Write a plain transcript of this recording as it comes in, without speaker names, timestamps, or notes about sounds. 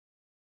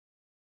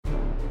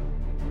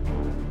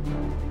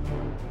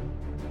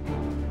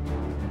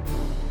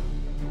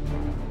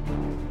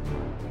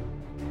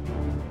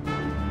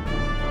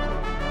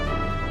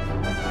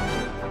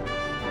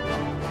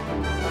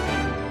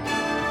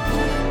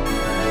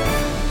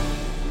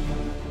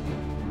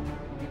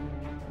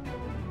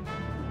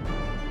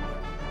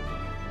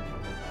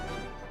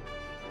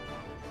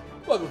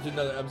welcome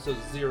to another episode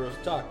of Zero's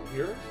Talking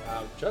here.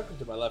 I'm Chuck, and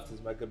to my left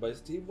is my good buddy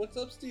Steve. What's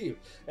up, Steve?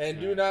 And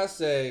do not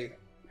say,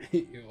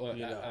 Well,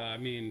 I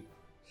mean,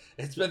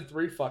 it's been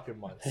 3 fucking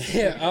months.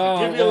 yeah,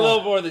 Give me a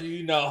little more than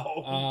you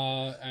know.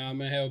 I'm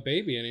gonna have a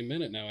baby any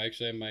minute now.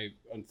 Actually,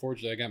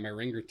 unfortunately, I got my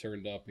ringer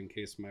turned up in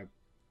case my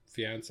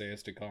fiance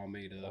has to call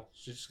me to.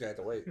 She's just gonna have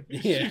to wait.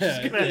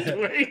 Yeah, She's gonna have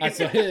to wait.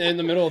 So in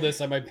the middle of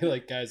this, I might be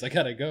like, guys, I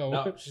gotta go.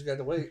 No, she's gonna have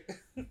to wait.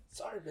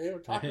 Sorry, man, we're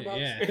talking about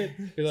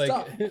Be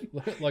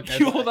like, look,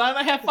 You hold on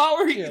a half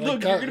hour? Yeah,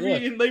 Look, like, you're going to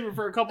be in labor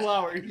for a couple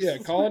hours. Yeah,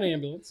 call an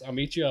ambulance. I'll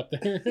meet you up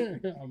there.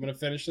 I'm gonna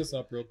finish this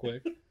up real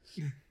quick.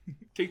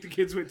 Take the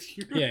kids with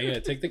you. Yeah,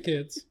 take the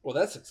kids. Well,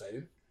 that's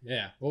exciting.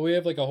 Yeah, well, we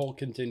have like a whole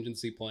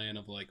contingency plan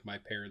of like my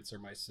parents or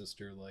my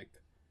sister like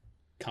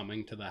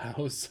coming to the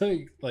house,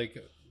 like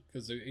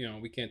because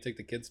we can't take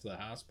the kids to the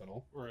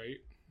hospital. Right.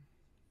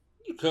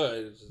 You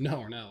could. No,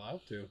 we're not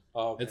allowed to.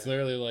 Oh, okay. It's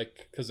literally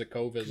like because of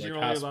COVID, like You're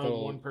only allowed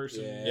hospital. one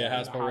person. Yeah, Yeah,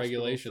 hospital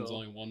regulations, still.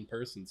 only one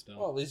person still.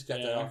 Well, at least got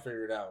that all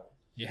figured out.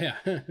 Yeah.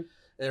 And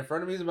in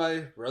front of me is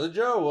my brother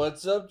Joe.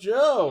 What's up, How's it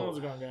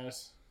it going,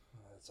 guys?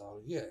 That's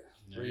all we get.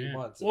 3 Yeah.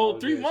 months. Well, all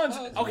 3 we months.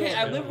 get. Okay,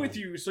 I good. live with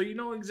you, so you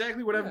know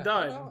exactly what I've Yeah,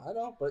 done. I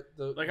know, but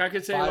Like I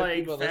could say, 5 like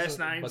people Fast listen,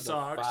 9 but the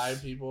sucks.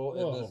 5 people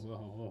in this.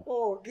 Whoa.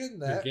 Oh, we're getting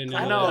that. We're getting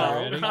I it. know.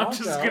 Already. I'm Calm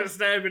just down. gonna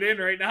stab it in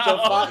right The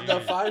now. the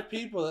 5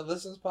 people that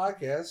listen to this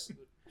podcast,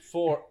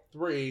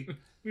 3.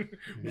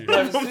 One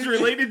of them's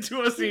related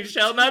to us, and he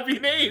shall not be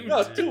named.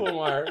 No, 2 of them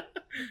are.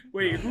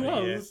 Wait, who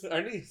Yeah. else?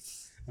 Our niece.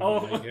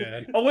 Oh, my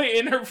God. Oh wait,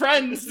 and her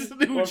friends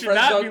who Well, should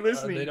friends not be don't-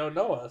 listening. They don't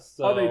know us.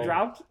 So. Oh, they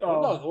dropped. Oh,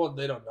 Well, no, well,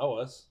 they don't know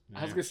us.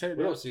 I was gonna say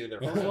We don't see their those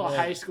friends. little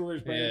high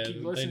schoolers, but Yeah, keep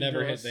they listening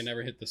never to hit. us. They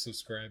never hit the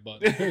subscribe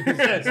button.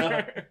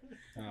 I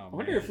Oh,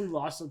 wonder man. if we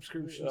lost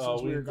subscriptions Oh,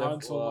 since we were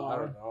gone so I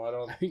don't long.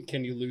 know. I don't.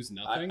 Can you lose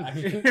nothing? I-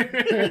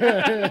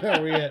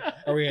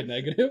 are we at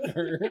negative?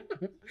 Or?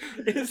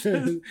 It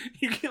says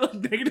you get like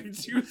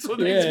 -2, so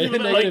Yeah, next people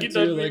that like it negative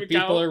doesn't too. Like even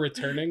people count. are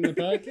returning the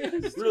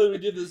podcast. Really, we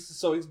did this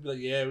so he's be like,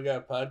 yeah, we got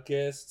a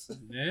podcast.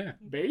 Yeah.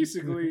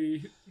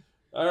 Basically,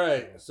 All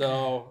right,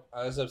 so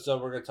on this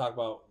episode, we're gonna talk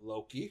about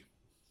Loki.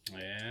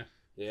 Yeah.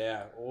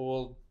 Yeah,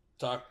 we'll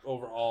talk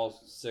over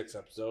all 6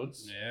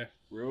 episodes. Yeah.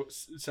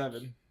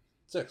 7.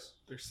 6.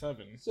 There's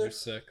 7. There's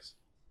 6. 6.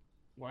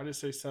 Why did it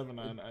say 7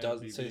 on It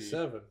doesn't IMDb? say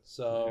 7.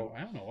 So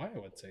I don't know why I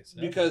would say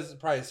 7. because it's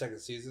probably 2nd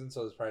season,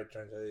 so it's probably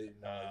trying to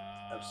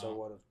episode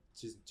 1 of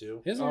season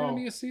 2. Isn't there Oh.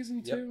 gonna be a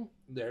season 2?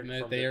 They're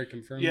They are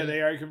confirmed. Yeah, it?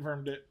 they already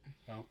confirmed it.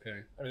 Okay.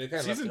 I mean, they kind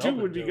of Season 2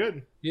 would be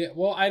good. Yeah.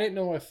 Well, I didn't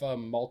know if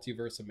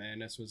Multiverse of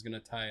Madness was gonna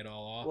tie it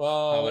all off.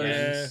 Well, how it yeah.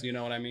 ends, you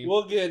know what I mean?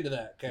 We'll get into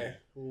that. Okay,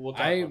 we'll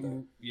talk about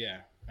that.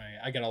 Yeah.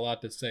 I got a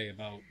lot to say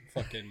about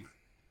fucking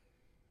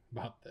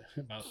about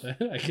that.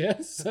 I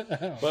guess.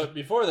 But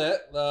before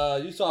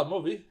that, you saw a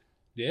movie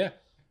yeah,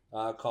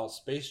 called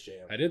Space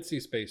Jam, I did see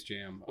Space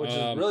Jam, which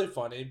is really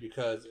funny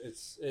because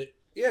it's a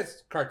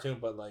cartoon,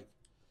 but like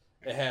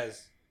it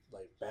has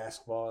like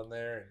basketball in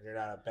there, and you're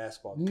not a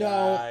basketball no.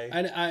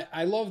 guy.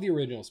 I love the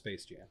original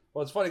Space Jam.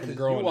 Well, it's funny From because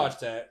growing you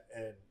watched that,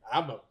 and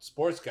I'm a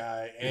sports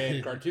guy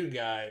and cartoon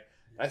guy.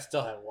 I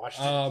still haven't watched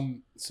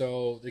it.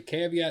 So the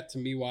caveat to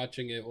me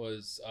watching it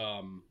was,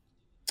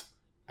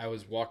 I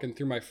was walking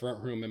through my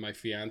front room and my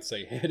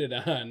fiance had it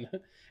on,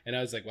 and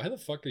I was like, "Why the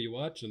fuck are you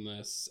watching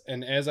this?"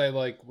 And as I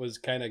like was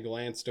kind of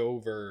glanced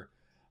over,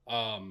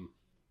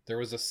 there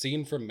was a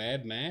scene from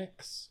Mad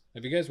Max.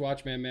 Have you guys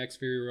watched Mad Max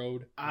Fury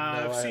Road?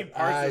 I've seen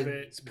parts of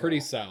it. It's pretty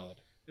solid.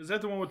 Is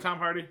that the one with Tom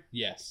Hardy?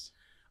 Yes.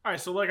 All right,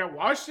 so like I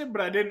watched it,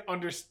 but I didn't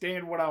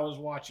understand what I was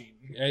watching.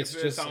 It's If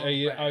it just sounds all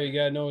you bad.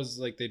 gotta know is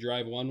like they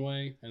drive one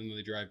way and then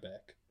they drive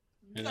back.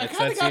 And I that's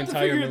kind of the got to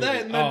entire figure movie.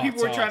 that, and then Oh,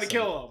 people were it's trying to awesome.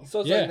 kill him. So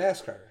it's yeah. like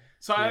NASCAR.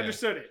 So I Yeah.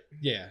 understood it.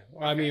 Yeah,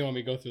 well, I mean, when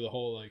we go through the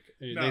whole like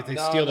No. they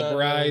No, steal no, the no,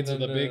 brides no, of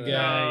the no, big no.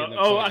 guy. and the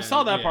Oh, I fucking-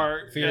 saw that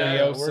part.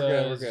 Furiosa,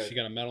 Yeah, we're good. she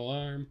got a metal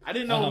arm. I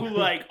didn't know Um, who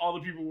like all the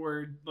people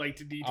were like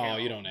to detail. Oh,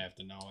 you don't have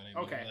to know it. I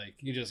mean, Okay. like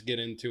you just get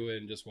into it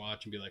and just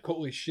watch and be like,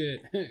 holy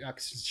shit,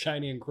 it's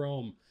shiny and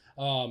chrome.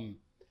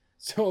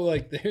 So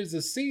like there's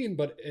a scene,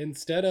 but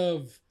instead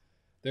of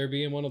there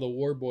being one of the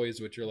war boys,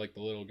 which are like the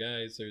little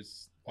guys,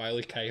 there's Wile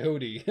E.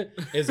 Coyote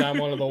is on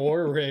one of the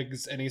war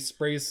rigs and he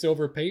sprays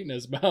silver paint in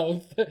his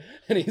mouth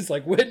and he's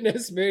like,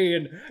 witness me,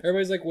 and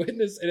everybody's like,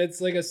 witness, and it's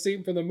like a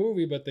scene from the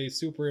movie, but they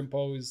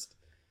superimposed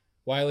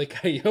Wile E.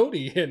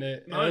 Coyote in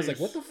it. And I was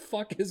like, Nice. what the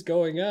fuck is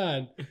going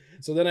on?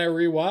 So then I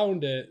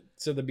rewound it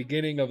to the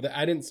beginning of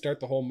I didn't start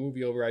the whole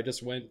movie over. I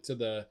just went to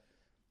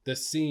the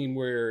scene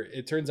where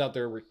it turns out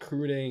they're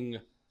recruiting.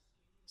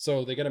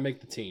 So they got to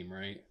make the team,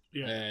 right?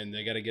 Yeah. And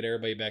they got to get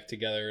everybody back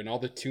together, and all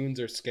the tunes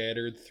are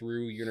scattered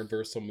through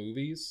Universal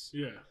movies.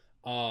 Yeah.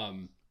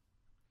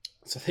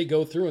 So they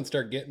go through and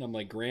start getting them,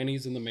 like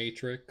Granny's in the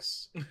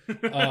Matrix.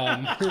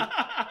 I'm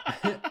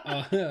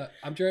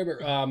trying to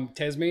remember.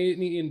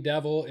 Tasmanian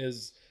Devil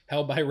is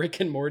held by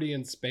Rick and Morty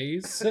in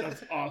space.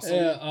 That's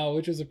awesome.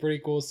 Which is a pretty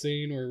cool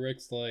scene where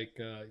Rick's like,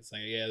 he's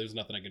like, yeah, there's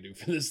nothing I can do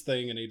for this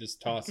thing, and he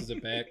just tosses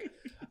it back.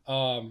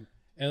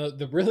 And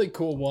the really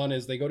cool one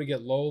is they go to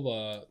get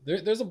Lola.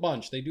 There's a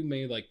bunch. They do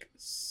maybe like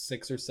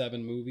 6 or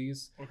 7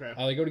 movies. Okay.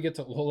 They go to get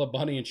to Lola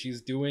Bunny, and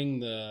she's doing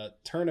the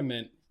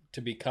tournament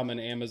to become an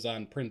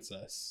Amazon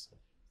princess.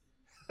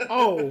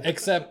 Oh.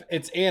 Except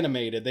it's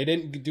animated. They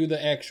didn't do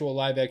the actual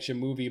live action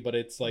movie, but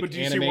it's like But do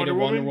you see animated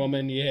Wonder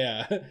Woman.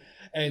 Yeah.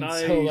 And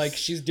so like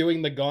she's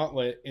doing the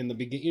gauntlet in the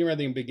beginning. You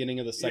remember the beginning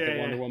of the second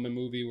Wonder Woman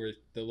movie where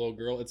the little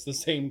girl, it's the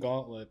same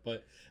gauntlet,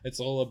 but it's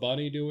Lola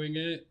Bunny doing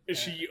it. Is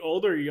she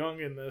old or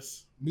young in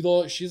this?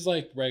 She's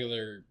like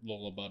regular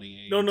Lola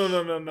Bunny age. No.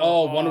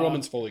 Oh, Wonder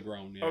Woman's fully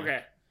grown. Yeah.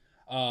 Okay.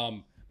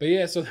 But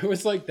yeah, so there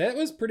was like, that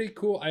was pretty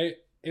cool.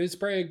 It was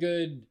probably a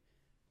good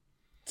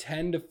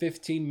 10 to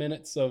 15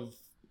 minutes of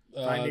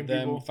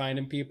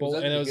finding people.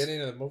 Was that and the it was,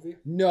 beginning of the movie?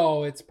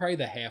 No, it's probably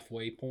the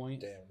halfway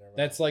point. Damn, never mind.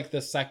 That's like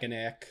the second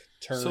act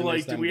turn. So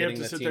like, do we have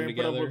to the sit team there and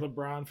put together. up with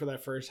LeBron for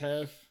that first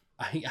half?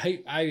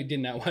 I did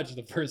not watch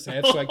the first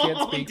half, so I can't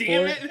speak for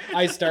damn it. it.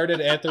 I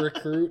started at the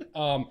recruit,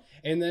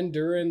 and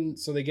then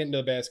so they get into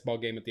the basketball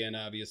game at the end,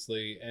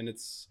 obviously, and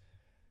it's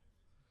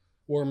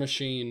War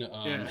Machine.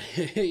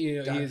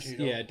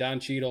 Don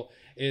Cheadle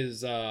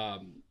is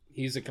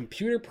he's a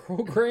computer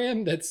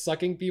program that's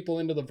sucking people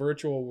into the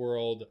virtual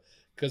world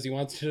because he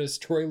wants to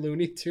destroy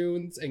Looney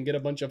Tunes and get a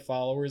bunch of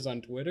followers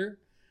on Twitter.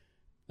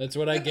 That's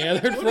what I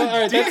gathered from. All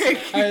right,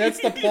 that's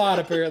the plot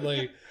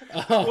apparently.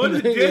 What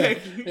a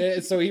dick! Yeah.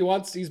 So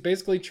he's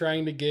basically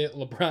trying to get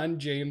LeBron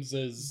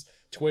James's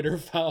Twitter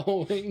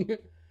following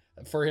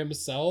for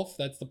himself.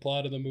 That's the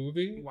plot of the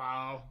movie.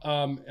 Wow.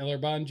 And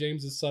LeBron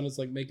James's son is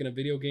like making a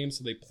video game,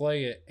 so they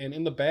play it, and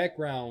in the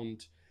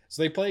background,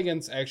 so they play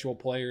against actual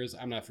players.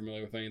 I'm not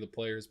familiar with any of the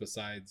players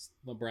besides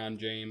LeBron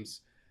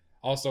James.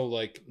 Also,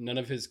 like none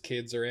of his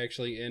kids are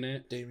actually in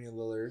it. Damian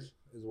Lillard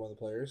is one of the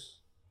players.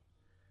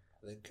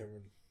 I think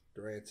Kevin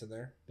Durant's in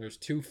there. There's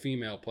 2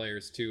 female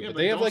players too, Yeah, but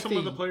they have like some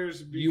of the the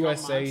players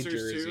USA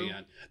jersey too?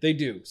 on. They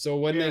do. So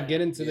when they get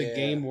into the Yeah.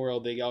 game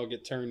world, they all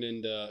get turned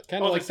into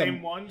kind of Oh, like the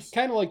same ones?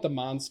 kind of like the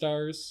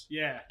Monstars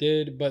Yeah.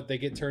 did, but they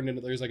get turned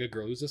into. There's like a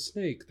girl who's a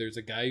snake. There's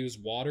a guy who's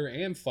water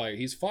and fire.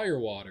 He's fire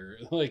water.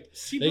 Like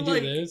See, they but, do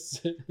like, this.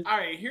 All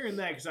right, hearing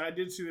that, because I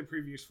did see the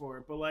previews for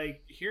it, but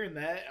like hearing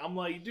that, I'm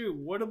like, dude,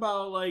 what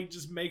about like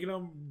just making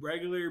them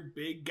regular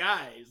big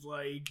guys?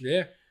 Like,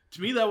 Yeah.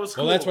 to me, that was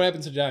cool. Well, that's what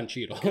happens to Don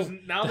Cheadle. 'Cause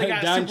now they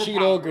got Don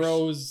Cheadle superpowers.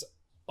 grows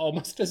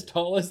almost as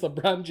tall as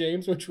LeBron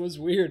James, which was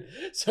weird.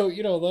 So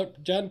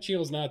John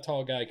Cheadle's not a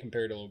tall guy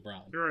compared to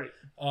LeBron. You're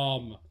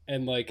right.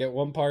 And like at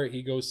one part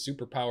he goes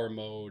superpower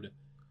mode,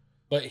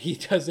 but he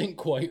doesn't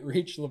quite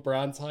reach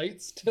LeBron's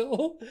height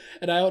still.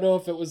 And I don't know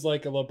if it was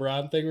like a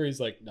LeBron thing where he's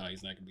like, no,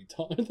 he's not gonna be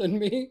taller than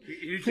me.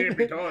 You can't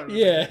be taller.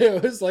 Yeah,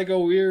 it was like a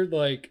weird,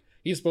 like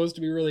he's supposed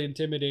to be really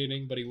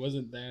intimidating, but he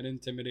wasn't that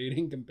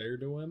intimidating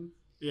compared to him.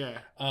 Yeah.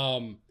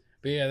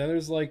 But yeah, then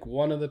there's like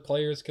one of the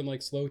players can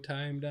like slow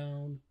time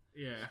down.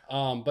 Yeah.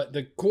 But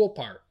the cool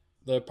part,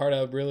 the part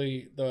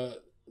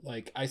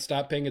I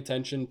stopped paying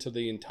attention to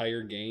the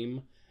entire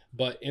game,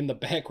 but in the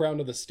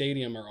background of the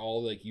stadium are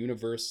all like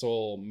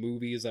Universal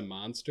movies and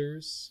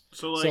monsters.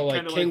 So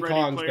like King Ready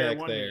Kong's Player back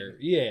One there. game.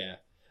 Yeah.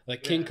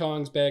 Like King Yeah.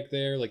 Kong's back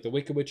there, like the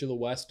Wicked Witch of the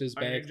West is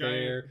Iron back Giant.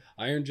 there.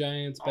 Iron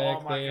Giant's back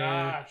Oh my there.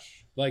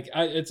 gosh. Like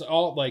it's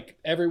all like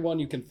everyone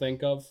you can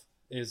think of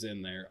is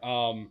in there.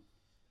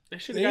 They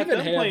should They have got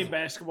even them have- playing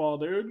basketball,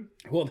 dude.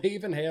 Well, they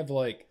even have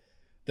like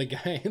the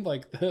guy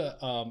like the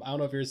I don't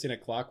know if you've ever seen A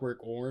Clockwork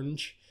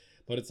Orange,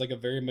 but it's like a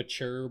very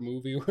mature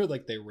movie where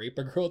like they rape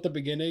a girl at the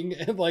beginning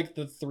and like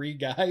the 3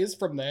 guys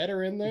from that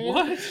are in there.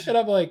 What? And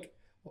I'm like,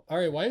 all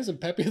right, why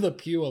isn't Pepe Le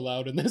Pew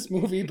allowed in this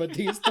movie, but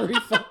these 3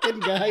 fucking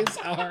guys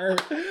are?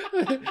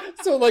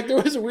 So like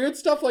there was weird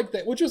stuff like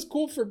that, which was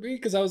cool for me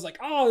because I was like,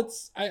 oh,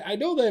 I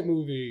know that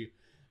movie,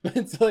 but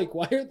it's like,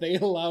 why aren't they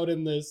allowed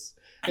in this?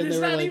 And it's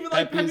they were, not even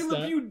like Pepe stuff.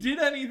 Le Pew did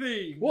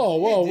anything.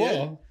 Whoa. He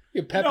did.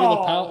 You Pepe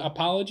No. Le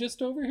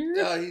apologist over here?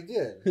 No, he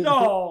did.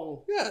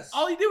 No. Yes.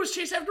 All he did was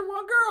chase after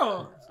one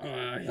girl.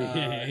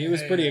 He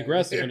was pretty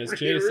aggressive in his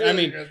Really, chase. really I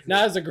mean, aggressive.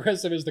 not as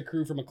aggressive as the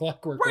crew from A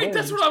Clockwork Right, Orange.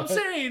 that's what I'm but-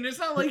 saying. It's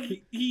not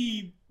like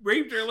he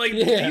raped her like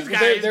Yeah, these but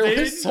guys there did.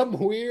 was some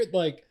weird,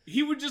 like,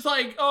 He would just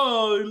like,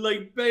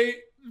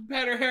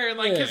 pat her hair and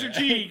like kiss her Yeah.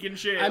 cheek and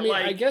shit. I mean,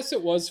 like, I guess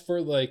it was for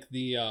like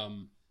the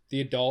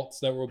adults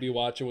that will be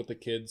watching with the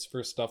kids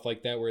for stuff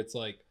like that, where it's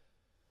like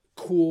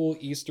cool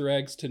Easter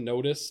eggs to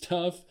notice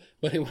stuff,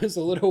 but it was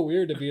a little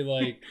weird to be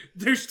like,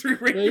 there's 3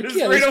 like, rapists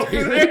yeah, right there's 3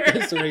 over there.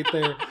 rapists right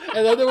there.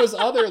 And then there was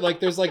other, like,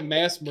 there's like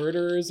mass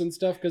murderers and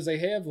stuff because they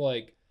have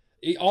like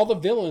all the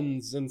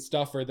villains and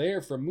stuff are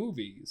there from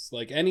movies.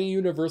 Like any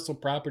Universal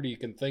property you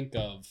can think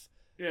of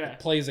Yeah.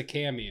 plays a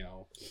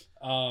cameo.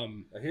 Now,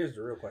 here's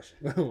the real question: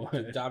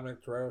 Did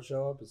Dominic Toretto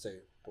show up and say?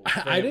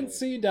 I didn't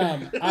see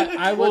Dom.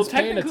 I Well, was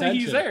paying technically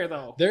attention. he's there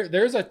though.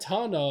 There's a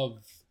ton of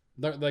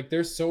like.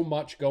 There's so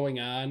much going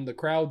on. The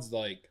crowd's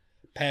like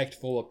packed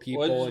full of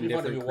people Well, and it'd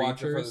just be different funny to watch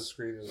it from the creatures.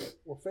 screen. And like,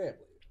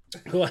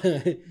 we're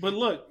family. But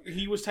look,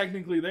 he was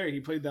technically there. He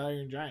played the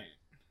Iron Giant.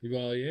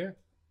 Well, yeah.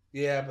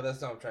 Yeah, but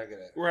that's not what I'm trying to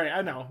get at. Right,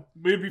 I know.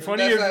 But it'd be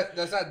funny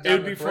That's not it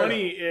would be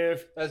funny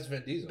if that's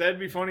Vin Diesel. that'd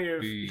be funny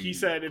if he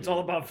said it's all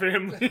about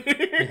family.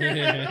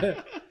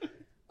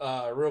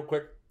 Real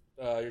quick,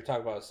 you're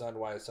talking about his son.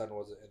 Why his son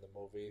wasn't in the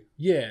movie?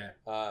 Yeah.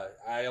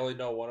 I only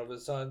know one of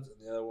his sons,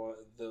 and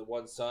the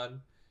one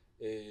son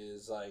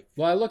is like.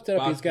 Well, I looked up.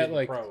 about He's to be got in the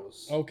like.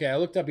 pros. Okay, I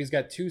looked up. He's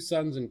got 2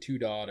 sons and 2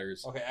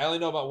 daughters. Okay, I only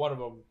know about one of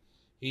them.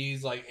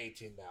 He's like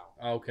 18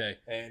 now. Okay.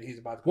 And he's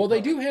about to. Well,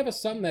 they do have a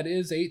son that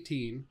is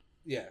 18.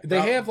 Yeah. They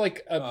have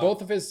like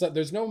both of his sons.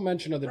 There's no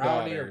mention of the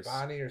Brownie daughters. or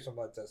Bonnie or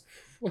something like that.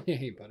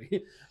 Hey,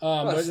 buddy.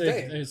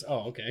 There's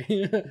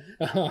okay.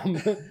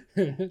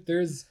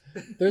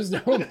 There's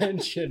no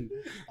mention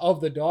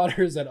of the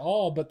daughters at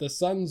all, but the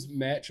sons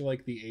match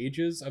like the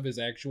ages of his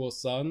actual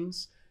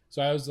sons.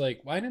 So I was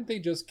like, why didn't they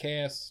just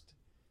cast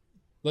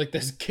like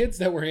the kids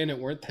that were in it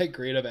weren't that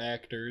great of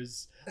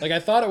actors? Like I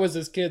thought it was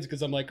his kids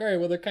because I'm like, all right,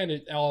 well they're kind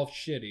of all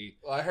shitty.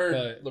 Well, I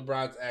heard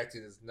LeBron's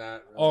acting is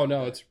not. Really oh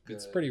no, it's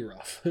pretty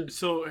rough.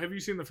 So have you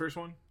seen the first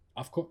one?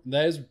 Of course,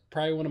 that is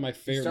probably one of my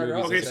favorite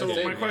movies. Okay,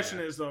 so my question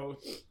is though,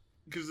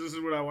 because this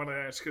is what I want to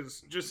ask,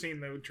 because just seeing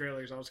the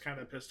trailers, I was kind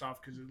of pissed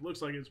off because it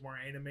looks like it's more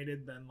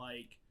animated than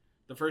like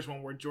the first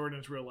one where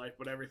Jordan's real life,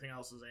 but everything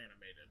else is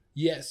animated.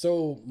 Yeah,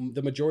 so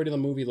the majority of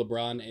the movie,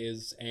 LeBron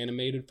is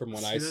animated from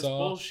what I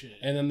saw. Bullshit.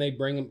 And then they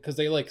bring him, because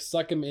they like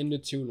suck him into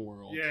Toon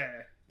World. Yeah.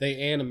 They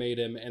animate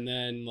him, and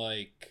then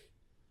like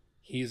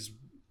he's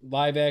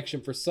live action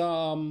for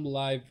some,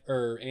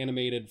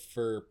 animated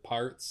for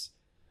parts.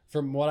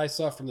 From what I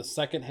saw from the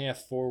second half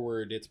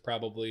forward, it's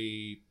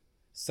probably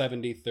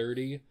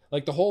 70-30.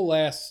 Like the whole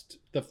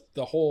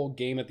the whole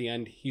game at the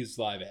end, he's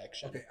live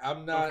action. Okay,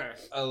 I'm not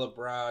a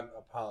LeBron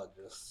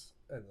apologist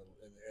in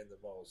the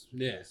most.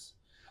 Yes.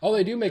 Oh,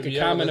 they do make a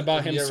comment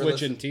about him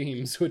switching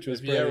teams, which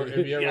was pretty.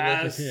 If you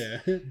ever listen,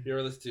 you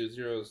ever listen to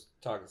Zero's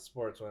Talking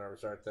Sports whenever I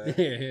start that,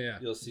 yeah,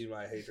 you'll see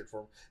my hatred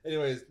for him.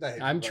 Anyways,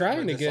 I'm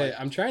trying to get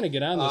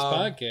on this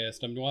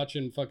podcast. I'm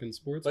watching fucking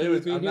sports. But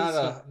anyways, I'm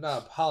not an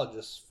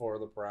apologist for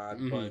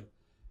LeBron, but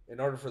in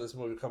order for this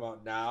movie to come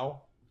out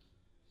now,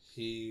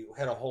 he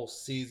had a whole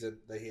season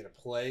that he had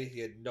to play.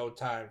 He had no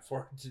time for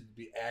him to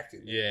be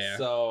acting. Yeah.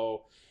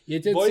 So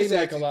it did seem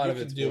like a lot of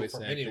it's do voice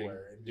from acting.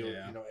 anywhere and do it,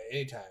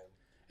 anytime.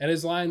 And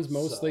his lines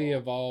mostly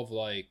involve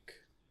like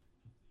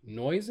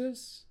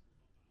noises.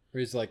 Where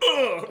he's like,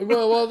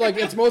 well, like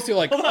it's mostly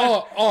like,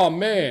 oh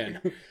man.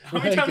 How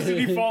many times did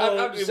he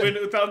fall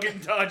without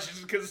getting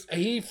touched? Because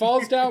he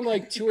falls down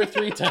like 2 or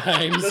 3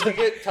 times. Does he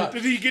get touched?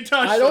 Did he get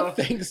touched? I don't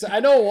think so. I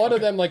know one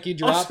of them like he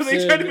drops. Also,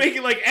 they tried to make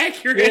it like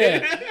accurate.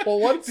 Yeah. Well,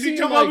 once he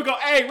come up and go,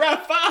 "Hey,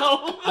 ref,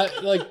 foul!"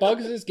 Like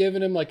Bugs is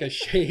giving him like a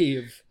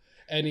shave.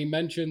 And he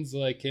mentions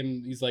like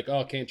him, he's like,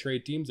 "Oh, can't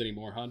trade teams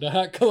anymore, huh,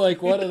 Doc?"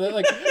 Like one of the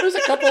like, there's a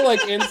couple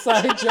like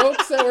inside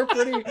jokes that were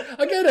pretty.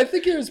 Again, I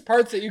think there's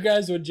parts that you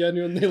guys would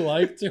genuinely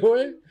like to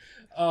it.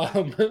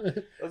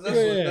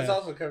 That's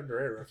also Kevin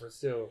Durant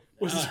reference too.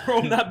 Was this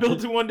Rome not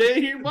built in one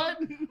day here,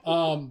 bud?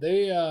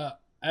 They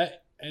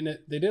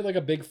did like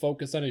a big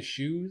focus on his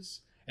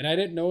shoes, and I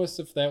didn't notice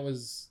if that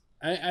was.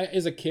 I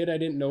as a kid, I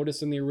didn't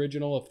notice in the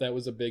original if that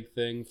was a big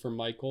thing for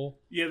Michael.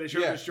 Yeah, they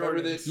showed his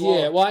Jordans.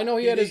 Well, I know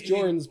he had his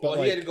Jordans,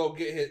 but he had to go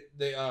get his.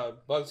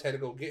 Bugs had to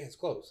go get his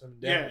clothes.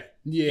 He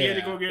had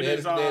to go get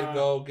his. They had to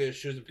go get his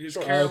shoes. His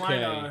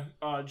Carolina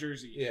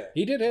jersey. Yeah,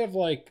 he did have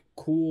like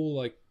cool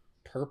like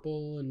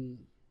purple and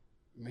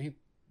maybe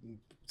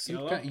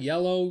some kind of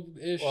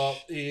yellow-ish. Well,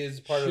 he is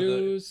part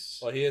shoes. of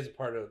the. Well, he is a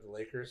part of the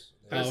Lakers.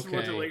 That's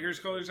what the Lakers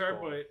colors are,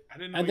 but I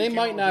didn't know. And they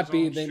might not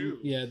be.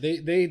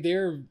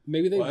 They're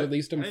maybe they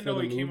released them for the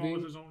movie. He came out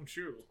with his own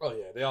shoe. Oh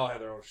yeah, they all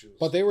have their own shoes.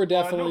 But they were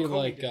definitely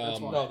like.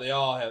 No, they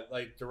all have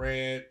like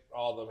Durant.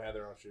 All of them have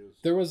their own shoes.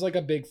 There was like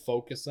a big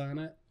focus on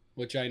it,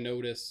 which I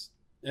noticed.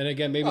 And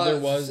again, maybe there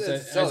was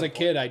as a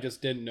kid. I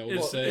just didn't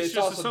notice it. It's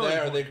also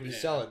there, or they could be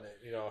selling it.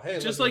 Hey,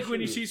 just like when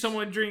you see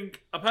someone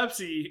drink a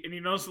Pepsi and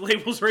you notice the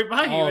label's right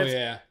by you. Oh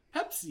yeah,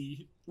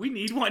 Pepsi. We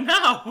need one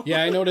now.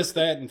 Yeah, I noticed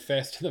that in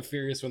Fast and the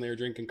Furious when they were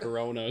drinking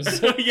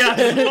Coronas. Yeah,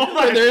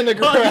 when they're in the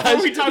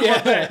garage. We talk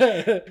about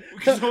that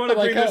because I want to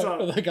bring this up.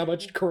 Like how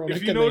much Corona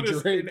if you can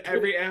notice, they drink? In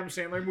every Adam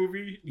Sandler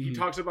movie, he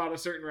talks about a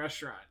certain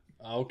restaurant.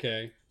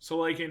 Okay. So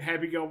like in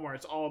Happy Gilmore,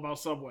 it's all about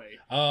Subway.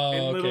 Oh,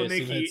 and Little okay.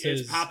 Nicky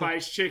is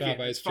Popeye's chicken.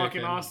 It's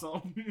fucking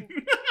awesome.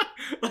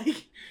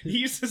 Like he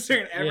used to sit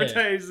and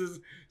advertises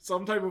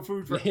some type of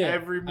food for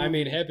every movie. I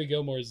mean, Happy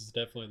Gilmore's is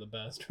definitely the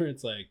best. Where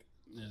it's like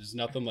there's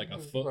nothing like a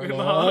foot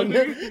long.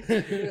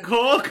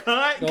 Cold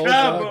cut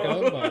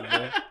combo.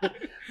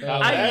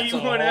 I eat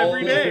one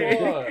every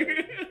day.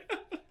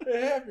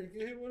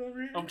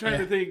 I'm trying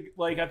to think.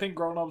 Like I think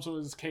Grown Ups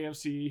was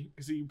KFC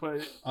because he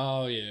put.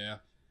 Oh yeah.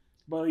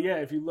 But yeah,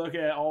 if you look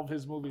at all of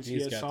his movies,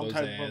 he has some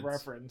type of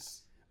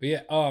reference. But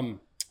yeah,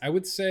 I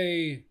would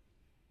say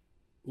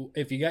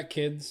if you got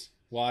kids,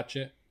 watch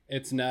it.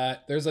 It's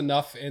not. There's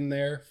enough in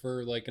there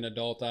for like an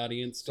adult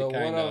audience to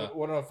kind of.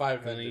 1 out of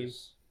 5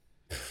 Avengers.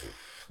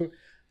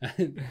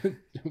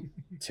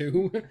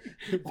 2.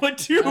 What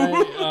 2?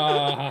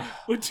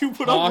 What 2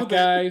 put up with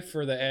Hawkeye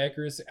for the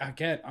accuracy.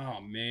 Again, oh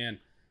man.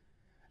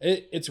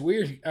 It's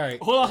weird. All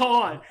right. Hold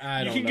on.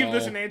 I don't You can give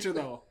this know. an answer,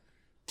 though.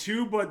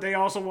 2, but they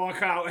also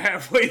walk out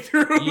halfway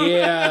through.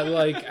 Yeah,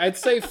 like I'd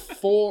say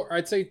 4.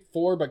 I'd say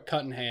 4, but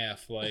cut in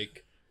half.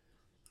 Like,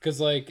 because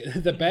like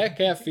the back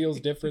half feels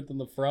different than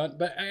the front.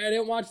 But I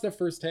didn't watch the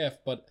first half.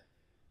 But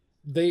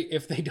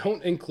if they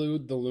don't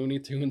include the Looney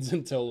Tunes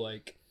until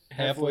like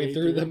halfway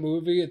through the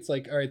movie, it's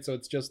like, all right, so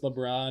it's just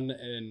LeBron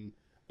and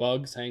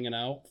Bugs hanging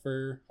out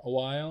for a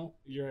while.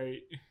 You're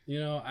right. You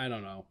know, I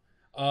don't know.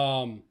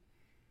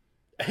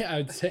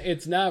 I'd say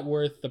it's not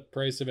worth the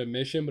price of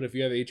admission, but if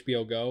you have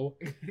HBO Go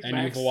and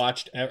Max. you've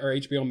watched, or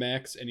HBO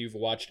Max and you've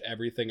watched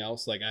everything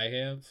else like I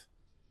have,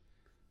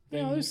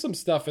 you know, there's some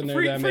stuff in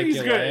there that make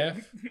you laugh.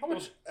 How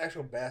much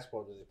actual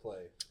basketball do they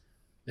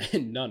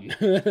play?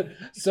 None.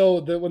 So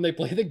when they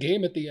play the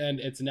game at the end,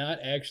 it's not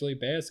actually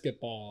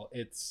basketball.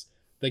 It's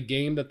the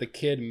game that the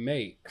kid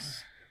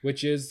makes,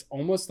 which is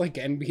almost like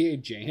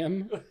NBA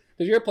Jam.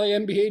 Did you ever play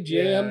NBA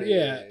Jam?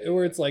 Yeah.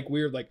 Where it's like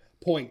weird, like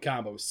point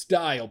combo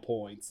style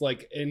points,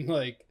 like, and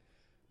like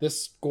the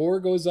score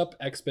goes up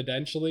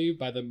exponentially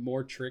by the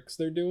more tricks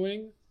they're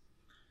doing.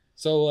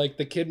 So like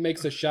the kid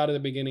makes a shot at the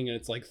beginning and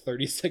it's like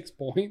 36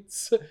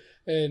 points,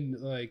 and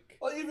like,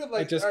 well, even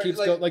like it just keeps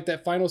like, going. Like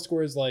that final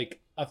score is like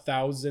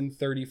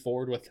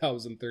 1,034 to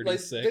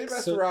 1,036. Like they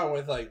messed around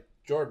with like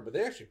Jordan, but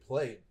they actually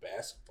played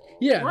basketball.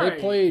 Yeah, Right. they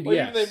played. Well,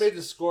 Yes, even they made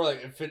the score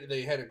like infinity.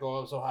 They had it go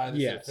up so high. They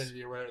said Yes.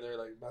 infinity or whatever. They're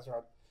like messing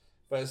around.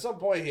 But at some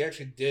point, he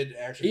actually did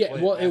actually. yeah.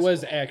 Play Well, it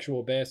was basketball.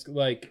 actual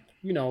basketball. Like,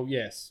 you know,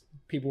 yes,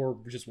 people were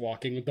just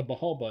walking with the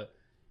ball, but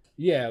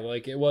yeah,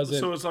 like it wasn't.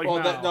 So it's like Well,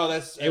 now.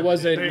 that's It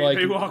wasn't they, like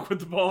they walk with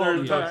the ball all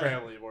There's the no time.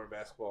 traveling anymore in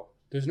basketball.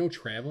 there's no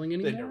traveling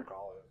anymore. They never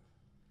call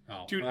it.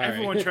 Oh, Dude, all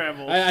everyone right.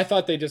 travels. I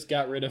thought they just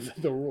got rid of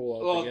the rule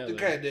Well, altogether. they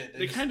kind of did.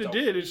 They just kind of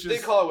don't- did. It's They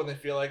just call it when they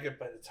feel like it,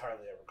 but it's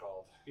hardly ever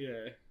called.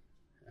 yeah.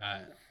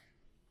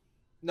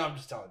 No, I'm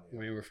just telling you.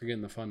 We were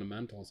forgetting the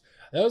fundamentals.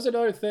 That was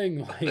another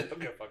thing. I Like, don't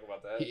give a fuck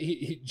about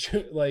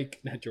that. like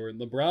not Jordan.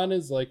 LeBron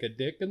is like a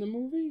dick in the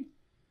movie.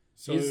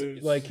 So He's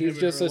it's like him he's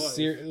in just a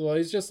real life. well,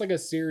 he's just like a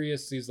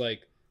serious. He's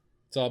like,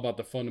 it's all about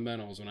the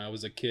fundamentals. When I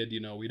was a kid, you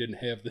know, we didn't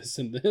have this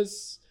and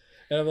this,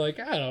 and I'm like,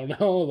 I don't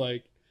know.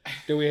 Like,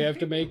 do we have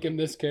to make him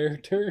this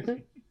character?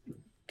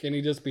 Can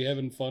he just be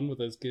having fun with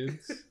his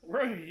kids?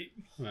 Right.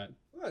 But,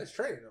 Well, he's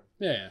training them.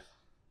 yeah.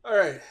 All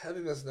right, I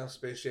think that's enough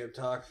Space Jam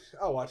talk.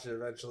 I'll watch it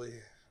eventually.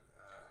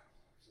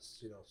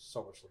 Just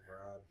so much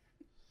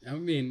LeBron. I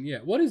mean, yeah.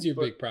 What is your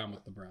But- big problem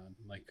with LeBron?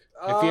 Like,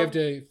 if you have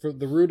to, for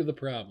the root of the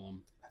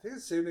problem. I think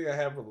it's the same thing I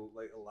have with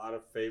like a lot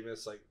of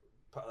famous like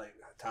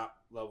top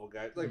level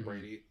guys like Mhm.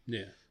 Brady.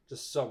 Yeah.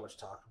 Just so much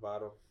talk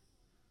about him.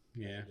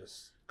 Yeah. And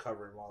just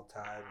covering him all the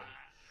time.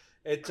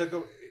 And it took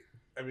him.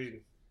 I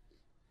mean,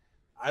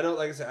 I don't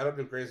like I said. I don't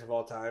do greatest of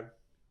all time.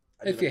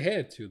 I If do you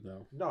had to,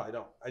 though. no, I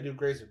don't. I do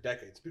greatest of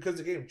decades because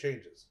the game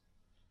changes.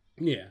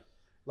 Yeah.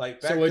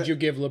 Like So would to- you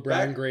give LeBron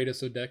back-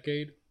 greatest a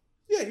decade?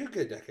 Yeah, you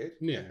get a decade.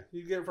 Yeah.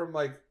 You get it from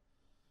like,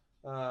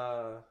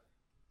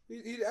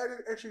 he'd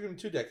actually give him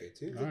 2 decades.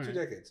 He'd give All 2 right.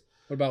 decades.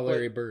 What about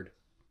Larry Bird?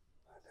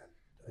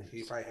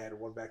 He probably had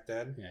one back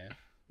then. Yeah.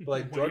 But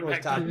like Way Jordan was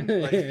back top.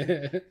 then.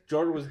 Like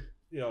Jordan was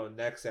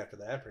next after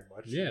that pretty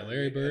much. Yeah,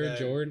 Larry And Bird, then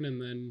Jordan,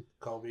 and then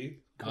Kobe.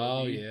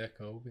 oh yeah,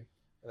 Kobe.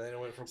 And then it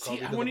went from See,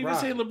 Kobe I to wouldn't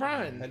LeBron. even say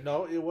LeBron. And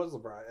no, it was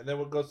LeBron. And then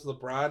when it goes to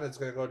LeBron, it's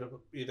gonna go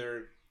to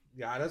either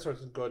Giannis or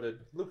it's gonna go to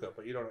Luka.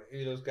 But you don't know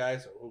any of those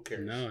guys, so who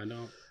cares? No, I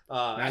don't.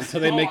 Uh, Not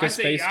until they make I a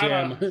say Space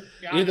Jam. Giannis.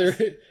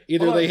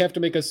 Either Hold they on. have to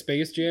make a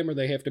Space Jam or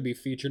they have to be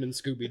featured in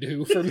Scooby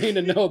Doo for me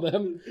to know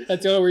them.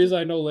 That's the only reason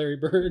I know Larry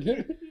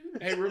Bird.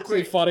 Hey, real He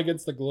quick. fought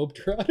against the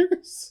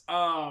Globetrotters.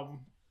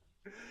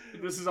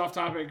 This is off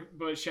topic,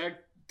 but Shaq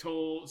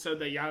said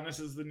that Giannis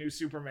is the new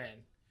Superman.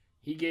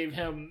 He gave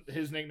him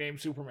his nickname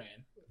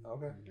Superman.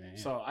 okay.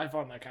 So I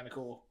found that kind of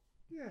cool.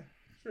 Yeah,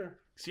 sure.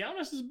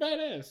 Giannis is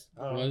badass.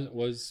 I don't know.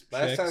 Was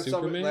Last Shaq time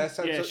Superman? Yeah,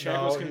 Shaq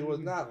no, was he gonna- was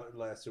not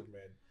last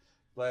Superman.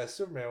 Last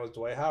Superman was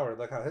Dwight Howard.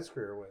 Look how his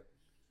career went.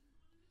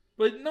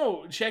 But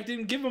no, Shaq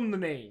didn't give him the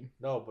name.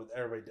 No, but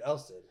everybody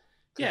else did.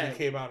 'Cause Yeah, he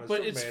came out in a But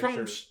Superman it's from.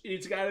 shirt.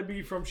 It's got to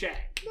be from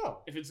Shaq.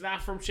 No, If it's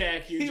not from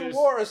Shaq, you he just.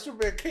 wore a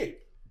Superman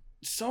cape.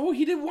 So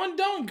he did one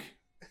dunk.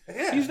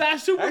 Yeah, He's not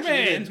Superman. Actually,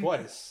 he did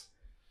twice.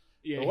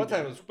 Yeah. But he one did.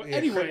 time it was. But yeah,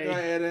 anyway,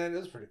 Kryptonite in. It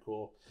was pretty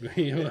cool.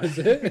 Was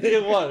it?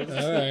 It was.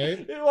 All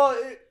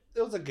right.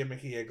 It was a gimmick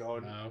he had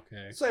going. Oh,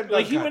 okay. Slam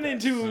like dunk he went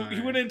contest. into Alright.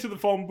 he went into the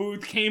phone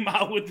booth, came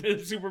out with the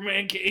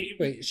Superman cape.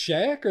 Wait,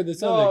 Shaq or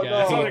this No, other guy? no,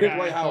 This other guy.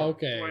 Dwight Howard.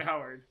 Okay. Dwight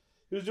Howard.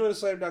 He was doing a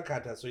slam dunk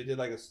contest, so he did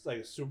like a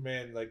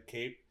Superman like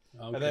cape,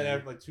 Okay. and then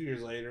after, like 2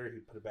 years later, he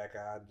put it back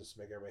on just to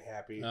make everybody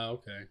happy. Oh,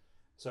 okay.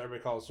 So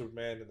everybody called him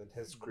Superman, and then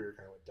his career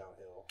kind of went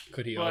downhill.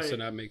 Could he But- also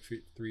not make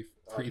free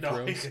No, he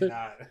throws? could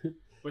not.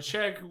 But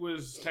Shaq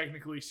was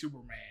technically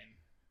Superman.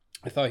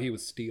 I thought he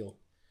was Steel.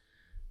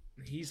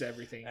 He's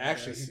everything.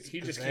 Actually, yes. he's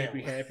he just Kazam. can't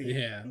be happy.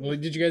 Yeah. Well,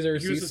 did you guys ever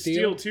He see was a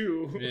Steel?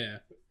 Steel too. Yeah.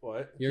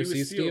 What? You ever He see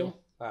was Steel? Steel.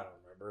 I don't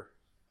remember.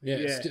 Yeah.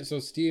 Yeah. So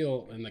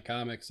Steel in the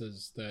comics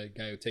is the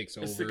guy who takes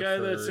over It's the guy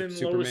for that's in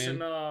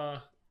Superman.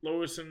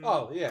 Lois and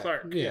Oh, yeah.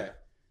 Clark. Yeah.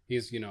 Yeah.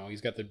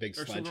 He's got the big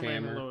Or Superman and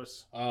sledgehammer.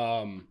 Lois.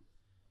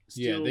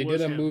 Yeah, Still they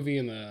was did a him. movie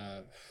in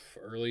the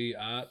early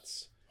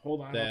aughts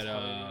Hold on,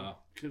 that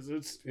because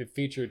it's it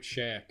featured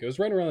Shaq. It was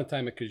right around the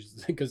time of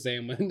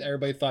Kazam when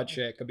everybody thought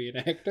Shaq could be an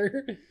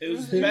actor. it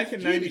was He's back in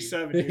Genie.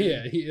 '97.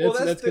 Dude. Yeah, Well,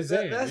 that's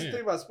Kazam. that's yeah. the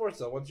thing about sports,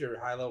 though. Once you're a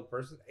high level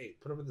person, hey,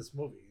 put them in this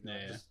movie.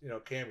 Yeah. Just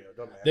cameo.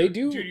 Don't matter. They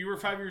do. Dude, you were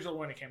 5 years old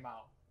when it came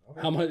out.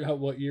 Okay. How much?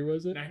 What year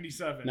was it?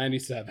 '97.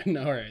 97.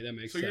 All right, that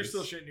makes So sense.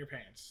 you're still shitting your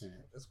pants.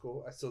 That's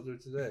cool. I still do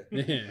it today.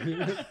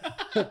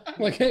 Yeah.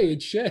 Like, hey,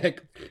 it's Shaq.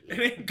 It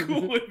ain't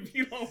cool if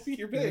you don't pee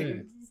your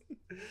pants.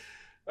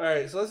 All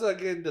right, so let's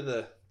get into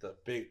the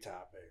big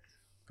topic.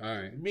 All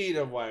right. Meat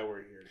of why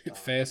we're here. to talk.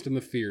 Fast and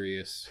the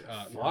Furious.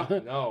 Fuck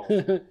no.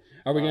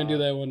 Are we gonna do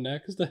that one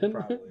next then?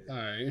 Probably. All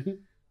right.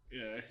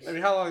 Yeah. I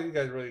mean, how long are you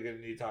guys really gonna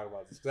need to talk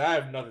about this? Because I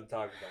have nothing to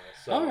talk about.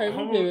 So, All right,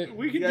 we'll give it-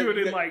 We can You guys- do it you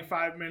in guys- like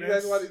 5 you minutes.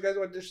 guys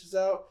want to dish this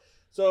out?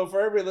 So for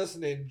everybody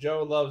listening,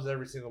 Joe loves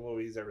every single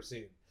movie he's ever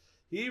seen.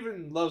 He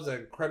even loves that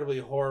incredibly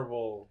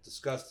horrible,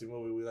 disgusting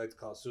movie we like to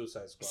call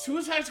Suicide Squad.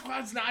 Suicide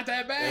Squad's not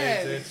that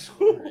bad. It's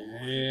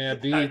Yeah,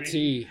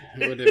 BT.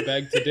 Would it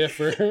beg to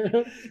differ?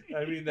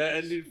 I mean, that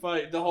ending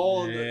fight, the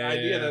whole the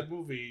idea of Yeah. that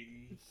movie.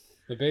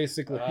 But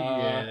basically,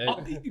 yeah,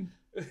 Oh,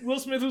 Will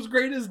Smith was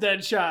great as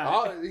Deadshot.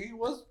 Oh, he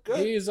was good.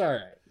 he's all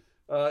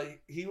right.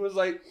 He was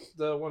like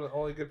one of the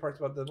only good parts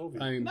about the movie.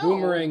 I mean, No.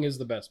 Boomerang is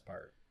the best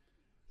part.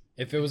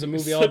 If it was a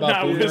movie all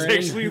about Slipknot was Boomerang,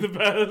 actually the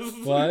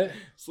best. what?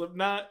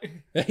 Slipknot.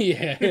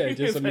 yeah,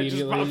 just That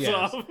immediately. pops Yes.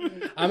 off.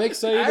 I'm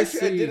excited to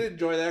Actually, I see. did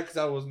enjoy that because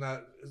I was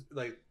not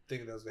like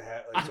thinking that was gonna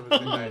happen. Like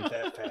somebody's gonna die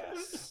that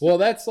fast. Well,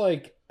 that's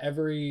like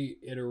every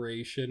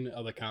iteration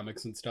of the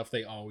comics and stuff.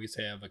 They always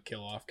have a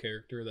kill-off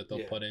character that they'll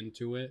Yeah. put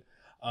into it.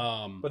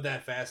 But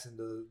that fast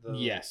into the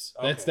Yes,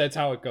 Okay. that's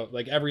how it goes.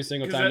 Like every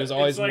single 'Cause time, there's it's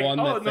always like, one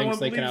oh, that no thinks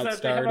they can believes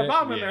that they have outstart a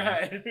bomb it. in their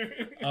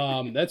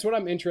Yeah. head. That's what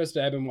I'm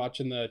interested. I've been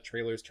watching the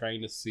trailers,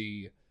 trying to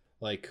see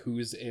like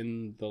who's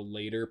in the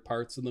later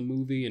parts of the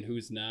movie and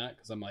who's not.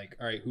 Because I'm like,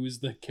 all right, who's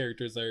the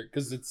characters there?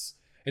 Because it's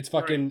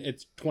fucking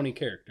it's 20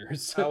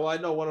 characters. Oh, well, I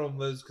know one of them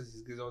lives because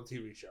he's his own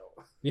TV show.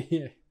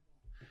 Yeah.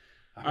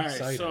 I'm All right,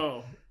 excited.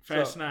 so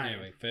Fast So, 9.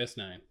 Anyway, Fast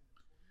 9.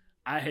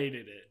 I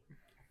hated it.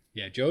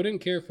 Yeah, Joe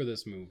didn't care for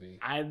this movie.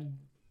 But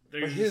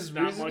There's his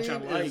not much I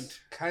reasoning liked. is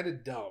kind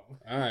of dumb.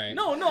 All right.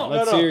 No,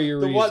 Let's hear your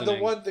the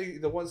reasoning.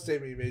 one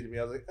statement he made to me,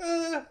 I was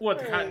like, What,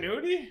 the eh.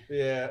 continuity?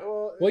 Yeah.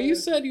 Well, you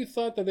said you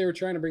thought that they were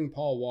trying to bring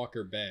Paul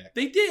Walker back.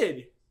 They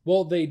did.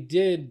 Well, they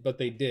did, but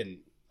they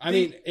didn't. I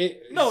mean,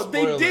 No,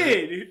 Spoiler. they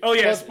did. Oh,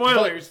 yeah, but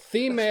spoilers.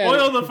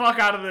 Spoil the fuck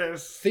out of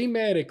this.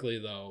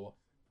 Thematically, though,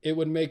 it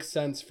would make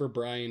sense for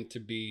Brian to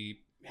be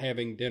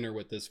having dinner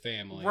with his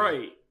family.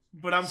 Right.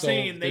 But I'm So,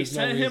 saying they there's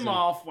no sent him reason.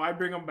 off. Why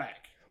bring him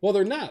back? Well,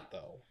 they're not,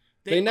 though.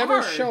 They never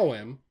are. show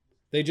him.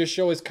 They just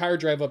show his car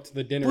drive up to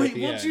the dinner But at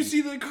the once end. you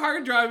see the car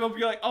drive up,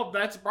 you're like, oh,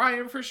 that's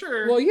Brian for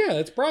sure. Well, yeah,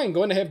 that's Brian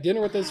going to have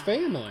dinner with his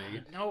family.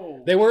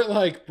 No. They weren't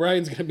like,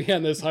 Brian's going to be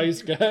on this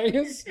heist,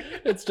 guys.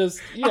 It's just,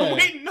 yeah.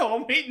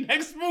 I'm waiting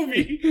next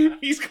movie.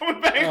 He's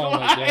coming back Oh,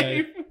 my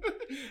alive.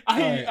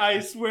 Alright. I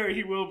swear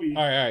he will be.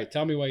 All right.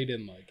 Tell me why you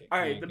didn't like it. All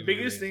Come right, on, the give me a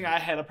biggest thing reason. I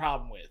had a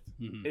problem with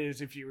Mhm.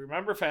 is if you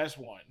remember Fast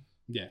 1,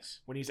 Yes.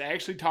 when he's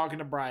actually talking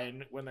to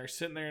Brian when they're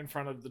sitting there in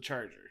front of the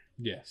Charger.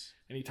 Yes.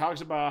 And he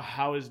talks about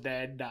how his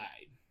dad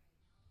died.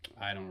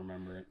 I don't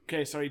remember it.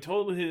 Okay, so he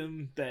told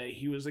him that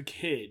he was a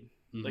kid,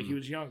 like he Mhm.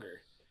 was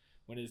younger.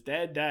 When his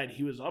dad died,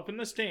 he was up in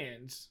the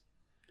stands Is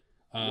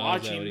that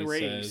watching what the he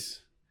race.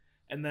 says?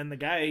 And then the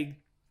guy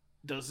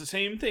does the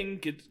same thing,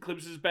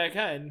 clips his back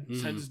head,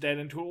 Mhm. sends his dad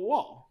into a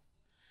wall.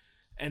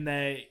 And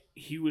that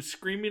he was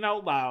screaming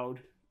out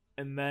loud.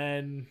 And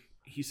then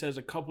he says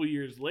a couple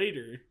years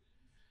later,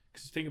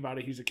 because think about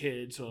it, he's a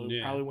kid, so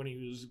Yeah. probably when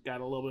he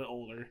got a little bit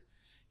older,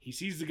 he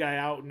sees the guy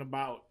out and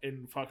about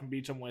and fucking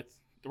beats him with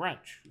the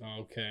wrench.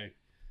 Okay.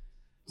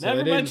 So Never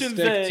they didn't mentions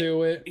stick that-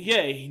 to it.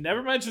 Yeah, he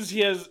never mentions he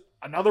has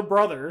another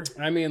brother.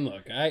 I mean,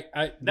 look,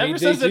 I Never they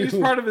says that do- he's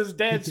part of his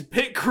dad's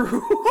pit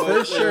crew.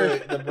 For sure.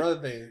 The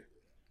brother thing,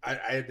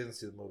 I didn't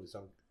see the movie,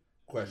 so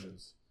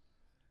questions.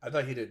 I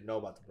thought he didn't know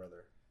about the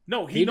brother.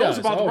 No, he knows does.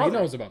 about the Oh, brother. he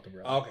knows about the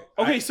brother. Okay.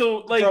 Okay, so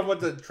like from what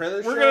the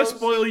trailer shows, we're gonna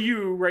spoil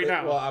you right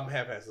now. Well, I'm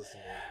half-assed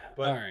listening,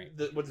 but All right.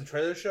 what the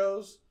trailer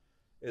shows,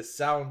 it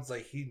sounds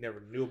like he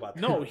never knew about.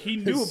 The No, brother. he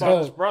knew So, about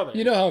his brother.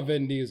 You know how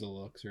Vin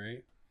Diesel looks,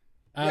 right?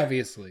 Yeah.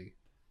 Obviously.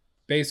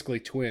 Basically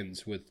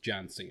twins with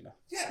John Cena.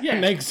 Yeah.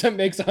 Makes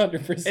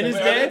 100%. And his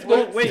Wait, dad. wait,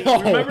 Well, wait. no,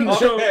 remember the no.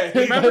 show? Okay.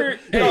 Remember?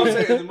 No, I'm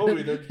saying in the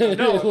movie. they're-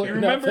 No, Look, you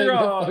remember? nothing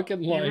to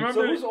fucking You like. remember?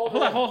 So who's the older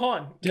hold on, one? hold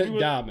on. Do you-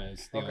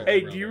 Damas. the Okay. older Hey,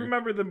 brother. do you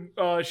remember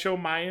the show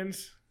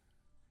Mayans?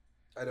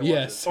 I didn't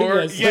Yes. watch it.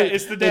 Or Yes. yeah,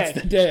 it's the dad.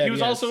 It's the dad. He was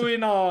yes. also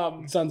in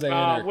Sons of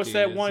Anarchy. what's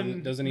that isn't-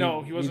 one? Doesn't he?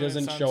 No, he wasn't in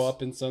doesn't Sons. show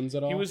up in Sons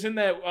at all. He was in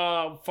that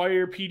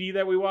Fire PD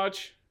that we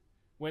watch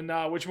when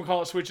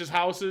whatchamacallit switches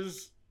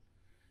houses,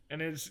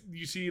 and it's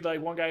you see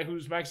like one guy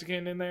who's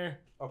Mexican in there.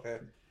 Okay.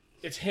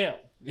 It's him.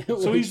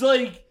 So he's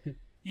like,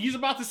 he's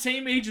about the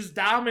same age as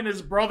Dom and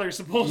his brother,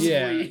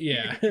 supposedly.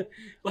 Yeah.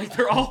 Like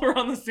they're all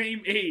around the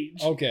same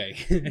age.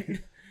 Okay.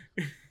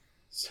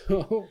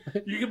 So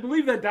you can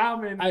believe that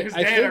Dom and his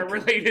I dad think- are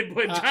related,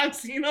 but John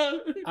Cena.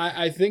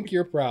 I think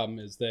your problem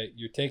is that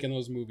you're taking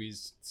those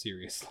movies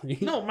seriously.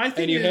 No, my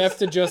thing and you is, have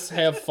to just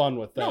have fun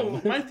with them.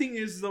 No, my thing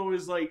is though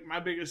is like my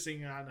biggest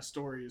thing on a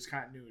story is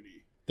continuity.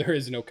 There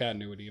is no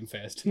continuity in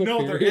Fast and the No,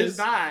 Furious. there is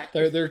not.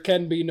 There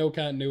can be no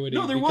continuity.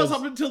 No, there was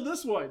up until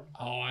this one.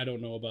 Oh, I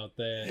don't know about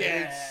that.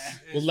 Yeah.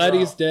 Well,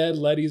 Letty's dead.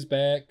 Letty's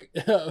back.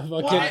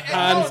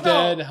 Han's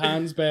dead.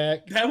 Han's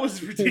back. That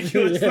was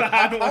ridiculous. Yeah. The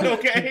Han one,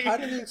 okay? How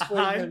did he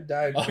explain him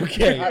dying?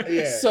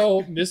 Okay,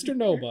 so Mr.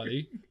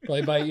 Nobody,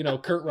 played by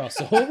Kurt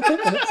Russell,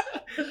 apparently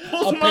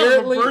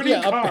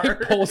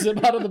pulls him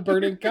out of the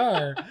burning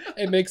car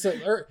and makes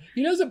it. Or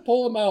he doesn't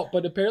pull him out,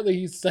 but apparently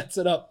he sets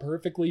it up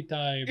perfectly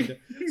timed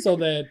so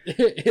that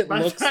it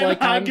looks like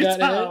Han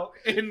got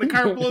hit, and the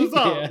car blows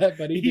up. Yeah,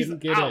 but he didn't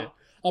get out. it.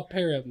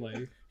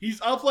 Apparently.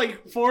 He's up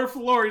like 4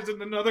 floors in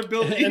another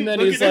building, and then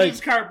looking he's at like,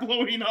 his car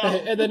blowing up.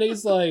 And then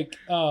he's like,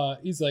 wow.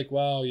 He's like,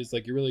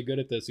 you're really good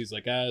at this. He's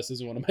like, this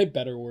isn't one of my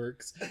better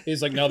works.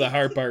 He's like, now the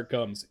hard part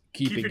comes,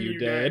 keeping you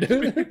dead.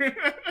 And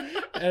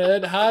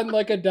then Han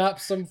like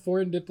adopts some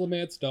foreign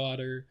diplomat's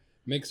daughter,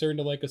 makes her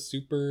into like a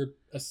super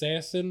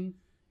assassin.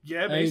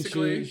 Yeah,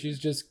 basically. She's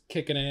just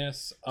kicking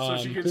ass. So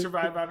she can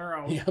survive on her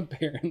own. Yeah,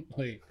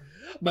 apparently.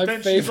 But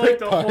then she's like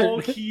the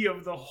whole key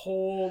of the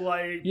whole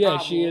like. Yeah,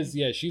 problem. she is.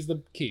 Yeah, she's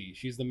the key.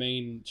 She's the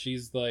main.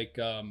 She's like.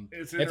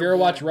 If you ever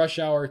watch Rush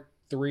Hour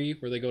 3,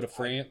 where they go to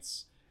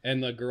France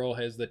and the girl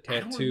has the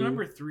tattoo. I don't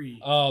remember 3.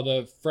 Oh,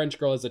 the French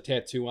girl has a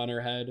tattoo on her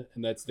head,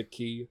 and that's the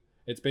key.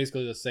 It's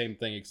basically the same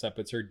thing, except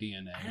it's her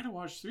DNA. I gotta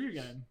watch 3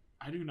 again.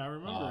 I do not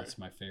remember. Oh, it's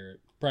my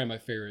favorite. Probably my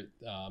favorite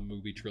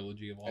movie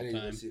trilogy of all time. I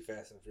need to see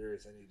Fast and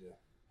Furious. I need to.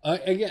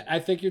 Again, I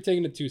think you're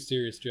taking it too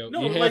serious, Joe.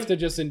 No, you have to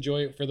just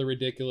enjoy it for the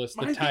ridiculous,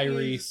 the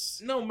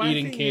Tyrese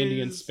eating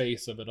candy in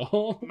space of it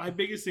all. My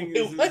biggest thing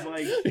is like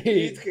he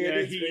eats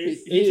candy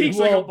he takes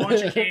like a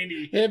bunch of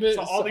candy.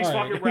 So all these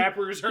right. fucking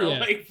rappers are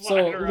like so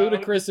flying around.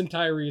 Ludacris and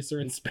Tyrese are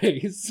in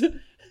space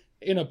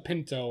in a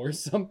Pinto or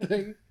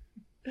something.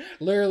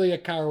 Literally a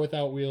car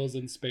without wheels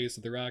in space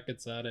with the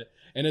rockets on it.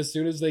 And as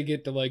soon as they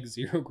get to like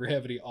zero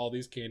gravity, all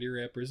these candy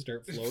wrappers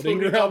start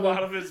floating around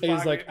out of his pocket.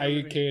 He's like, I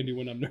eat candy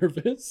when I'm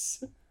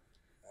nervous.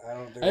 I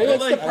don't think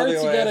that's the parts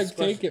you gotta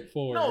take it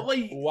for. No,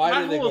 like why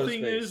my did they whole go to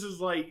thing space? is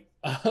like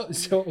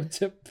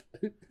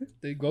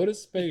they go to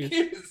space.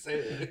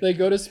 They They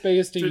go to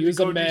space to use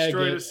go a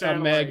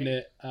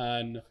magnet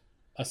on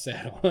a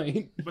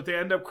satellite. But they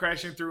end up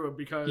crashing through it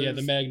because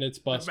the magnet's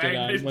busted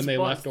on when they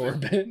left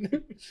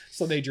orbit.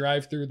 So they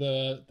drive through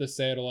the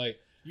satellite.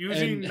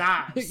 Using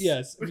NOS.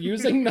 Yes,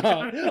 using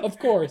NOS. Of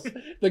course,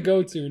 the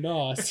go-to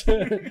NOS.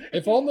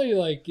 If only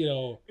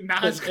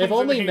if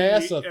only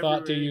NASA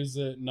thought to use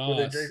it NOS. Will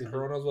they drink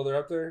Coronas while they're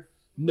up there?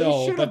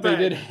 No, but they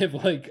did have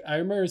I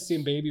remember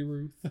seeing Baby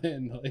Ruth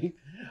and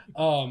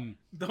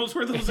those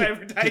were those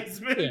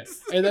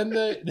advertisements. Yeah. And then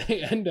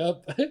they end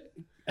up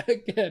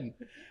again.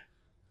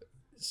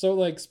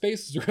 So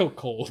space is real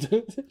cold.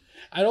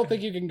 I don't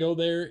think you can go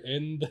there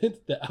in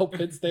the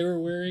outfits they were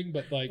wearing,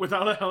 but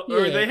without a helmet,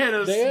 or they had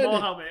a small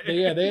helmet.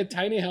 They had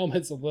tiny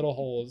helmets with little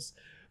holes,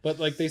 but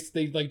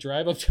they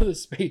drive up to the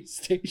space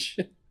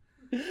station,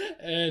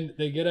 and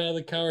they get out of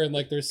the car and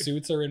their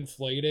suits are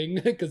inflating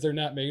because they're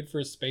not made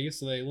for space,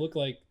 so they look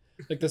like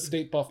the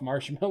State Buff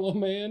Marshmallow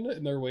Man,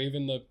 and they're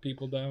waving the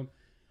people down.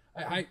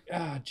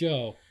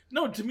 Joe.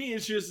 No, to me,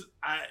 it's just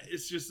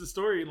the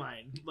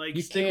storyline.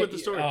 You stick with the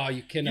story. Oh,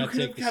 you cannot take the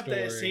story. You could have kept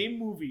that same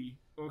movie,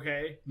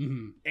 okay,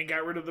 and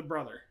got rid of the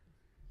brother.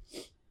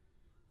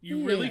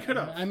 You really could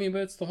have. I mean,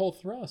 but it's the whole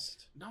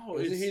thrust. No,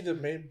 isn't he the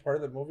main part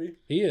of the movie?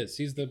 He is.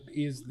 He's the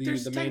There's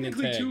main antagonist.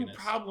 There's technically 2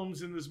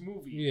 problems in this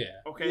movie. Yeah.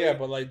 Okay. Yeah,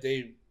 but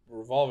they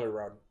revolve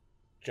around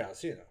John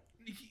Cena.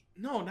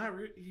 No, not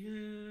really.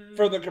 Yeah.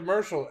 For the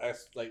commercial,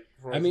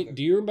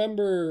 do you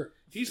remember?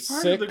 He's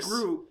part of the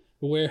group.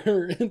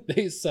 Where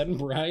they send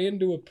Brian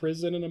to a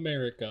prison in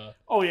America.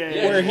 Oh,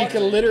 yeah. Where he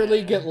can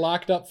literally get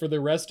locked up for the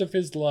rest of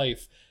his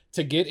life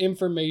to get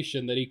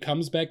information that he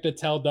comes back to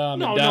tell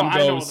Dom. And Dom goes,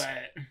 I know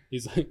that.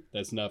 He's like,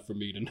 that's not for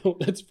me to know.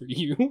 That's for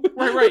you.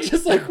 Right.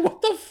 Just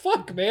what the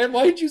fuck, man?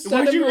 Why did you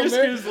send him to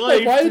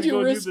America? Why did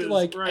you risk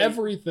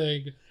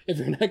everything if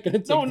you're not going to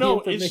take the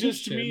information? It's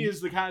just, to me, is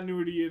the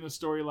continuity in the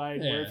storyline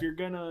where if you're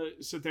going to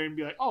sit there and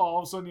be like, oh, all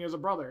of a sudden he has a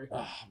brother.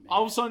 Oh,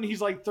 all of a sudden he's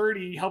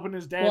 30 helping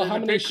his dad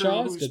in a picture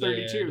who's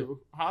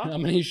 32. Huh? How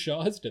many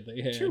Shaws did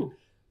they have? 2.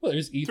 Well,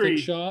 there's Ethan 3.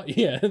 Shaw.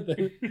 Yeah.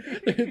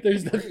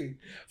 There's the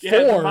 4.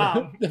 The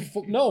mom.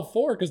 No,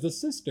 4 because the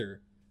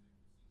sister.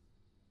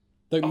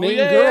 The main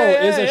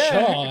girl is a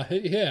Shaw.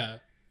 Yeah.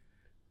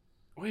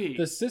 Wait.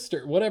 The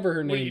sister, whatever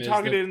her name is. Are you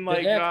talking in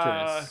the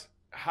actress.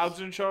 Hobbs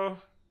and Shaw?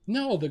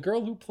 No, the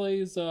girl who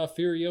plays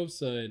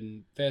Furiosa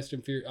in Fast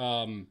and Furious.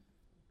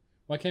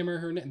 Why can't I remember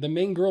her name? The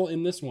main girl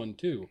in this one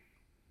too.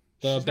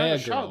 The She's bad not a girl.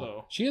 Shaw,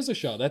 though. She is a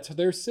Shaw. That's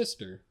their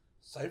sister.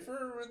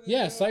 Cypher?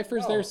 Yeah,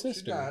 Cypher's their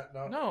sister.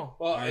 No.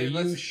 Well, are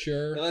you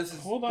sure? Unless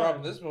it's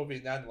from this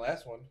movie, not the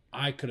last one.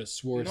 I could have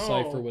swore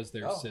Cypher was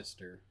their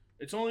sister.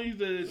 It's only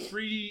the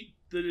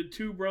the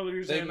two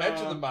brothers. They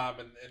mentioned the mom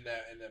in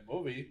that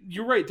movie.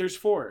 You're right. There's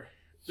 4.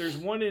 There's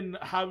one in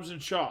Hobbs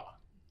and Shaw.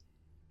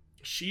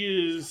 She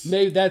is.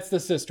 Maybe that's the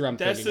sister I'm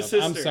thinking the of.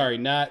 sister. I'm sorry,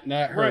 not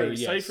her. Right,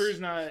 Yes. Cypher's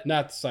not.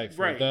 Not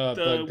Cypher. Right.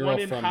 The girl one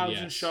in from Hobbs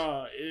and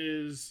Shaw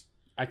is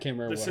I can't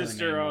remember the what her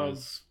sister name of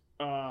was.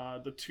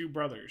 the two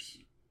brothers.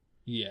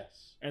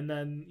 Yes. And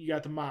then you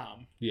got the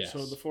mom. Yes.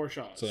 So the 4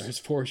 Shaws. So there's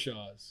 4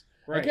 Shaws.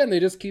 Right. Again, they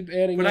just keep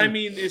adding. But in. I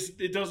mean,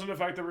 it doesn't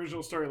affect the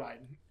original storyline.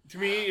 To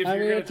me, if you're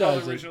mean, gonna it tell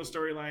doesn't. the original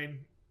storyline,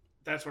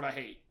 that's what I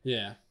hate.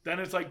 Yeah. Then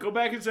it's like, go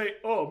back and say,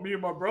 oh, me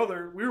and my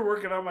brother, we were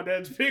working on my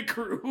dad's pit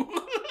crew.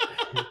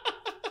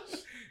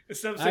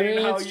 Instead of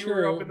saying how it's you true,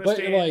 were up in the but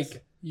stands.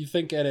 like, you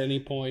think at any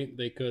point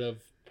they could have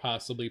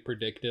possibly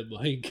predicted,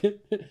 like,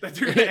 That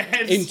they're gonna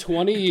add in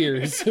 20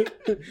 years,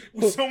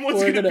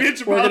 someone's gonna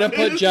bitch we're about gonna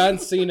put this. John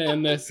Cena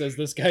in this as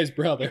this guy's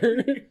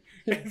brother.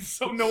 And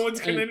so no one's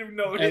gonna even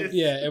notice.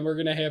 And we're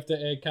gonna have to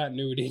add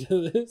continuity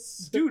to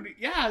this. Dude,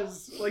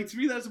 yes. Like, to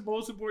me, that's the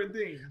most important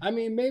thing. I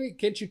mean, maybe,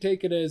 can't you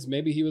take it as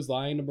maybe he was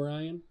lying to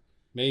Brian?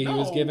 Maybe he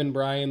was No. giving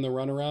Brian the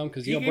runaround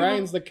because He gave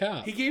Brian's him- the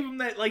cop. He gave him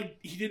that, like,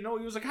 he didn't know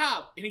he was a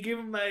cop. And he gave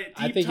him that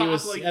deep I think talk, he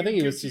was. like I think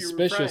you he was give to your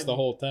suspicious friend. the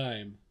whole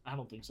time. I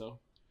don't think so.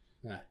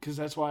 Nah. Because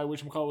that's why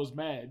whatchamacallit was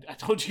mad. I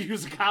told you he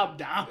was a cop,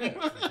 Dom.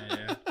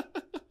 Yeah.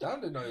 Don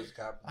didn't know he was a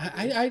cop.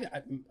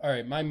 All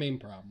right. My main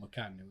problem with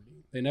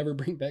continuity, they never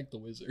bring back the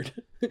wizard,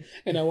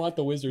 and I want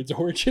the wizard's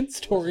origin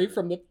story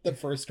from the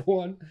first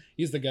one.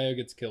 He's the guy who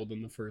gets killed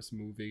in the first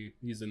movie.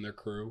 He's in their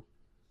crew.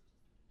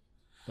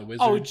 The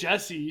wizard. Oh,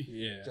 Jesse.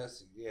 Yeah.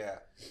 Jesse, yeah.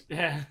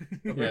 Yeah.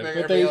 They'll Yeah, bring back but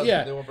everybody else,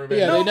 yeah, they won't bring back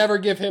Yeah, No. they never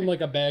give him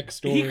like a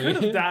backstory. He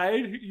could have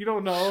died. You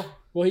don't know.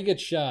 Well, he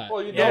gets shot.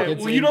 Well, you know, Yeah,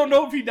 it's well, you don't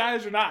know if he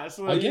dies or not.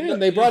 So Again,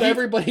 they brought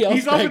everybody else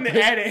he's back. up in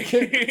the attic.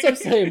 That's what I'm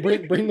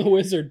saying. Bring the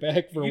wizard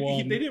back for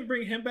one. They didn't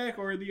bring him back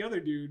or the other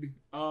dude.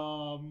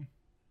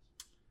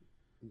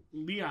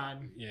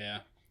 Leon. Yeah.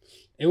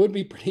 It would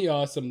be pretty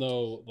awesome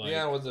though. Like,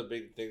 Leon was a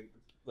big thing,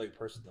 like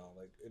person though,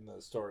 like in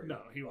the story. No,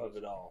 he of wasn't.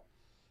 it all.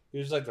 He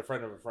was like the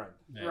friend of a friend.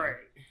 yeah. Right.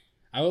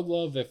 I would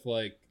love if,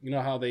 like, you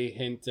know how they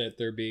hint at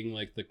there being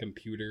like the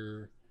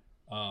computer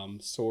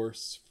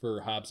source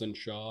for Hobbs and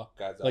Shaw.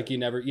 God's Like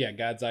eye.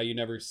 God's eye. You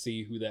never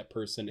see who that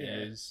person Yeah.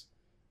 is.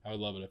 I would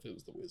love it if it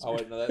was the wizard. Oh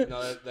wait,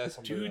 that's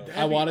something Dude, else.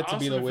 that'd I be want it to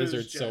be awesome the if it was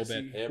wizard so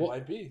Jesse. bad. It Well,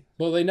 might be.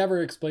 well, they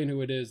never explain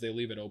who it is. They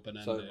leave it open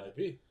So ended. it might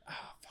be. Oh,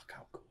 fuck!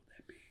 How cool would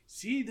that be?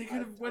 See, they could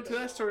have went to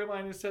that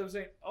storyline instead of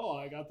saying, "Oh,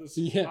 I got this."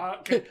 Yeah,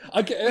 okay.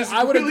 okay, This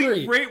I would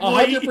really agree, great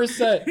white-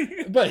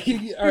 100%. But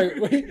all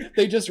right, wait,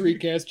 they just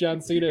recast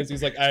John Cena as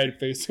he's like, I had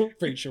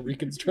facial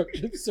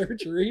reconstruction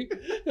surgery,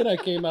 and I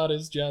came out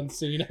as John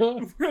Cena.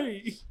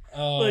 Right.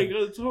 Like,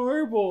 it's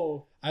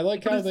horrible. I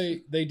like But how it's-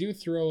 they do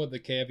throw the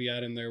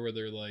caveat in there where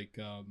they're like,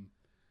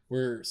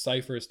 where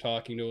Cypher's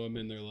talking to him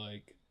and they're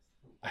like,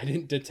 I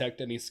didn't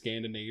detect any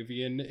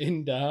Scandinavian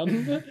in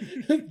Dom,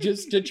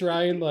 just to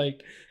try and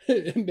like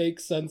make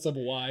sense of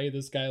why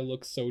this guy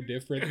looks so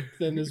different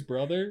than his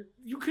brother.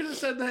 You could have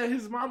said that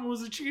his mom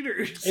was a cheater.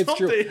 Or It's something.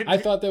 true. I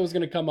thought that was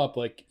gonna come up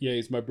like, yeah,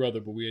 he's my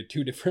brother, but we had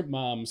 2 different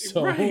moms.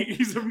 So right.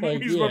 He's like, my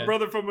yeah.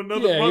 brother from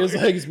another yeah, mother. he was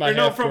like, he's my or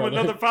no, half from brother.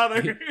 another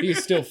father.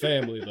 He's still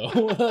family though.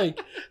 Like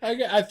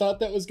I thought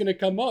that was gonna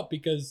come up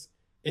because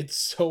it's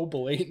so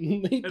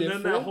blatantly And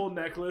different. then that whole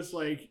necklace,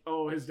 like,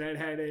 oh, his dad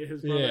had it,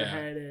 his brother Yeah.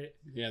 had it.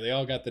 Yeah, they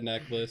all got the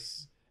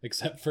necklace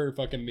except for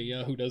fucking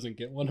Mia, who doesn't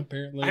get one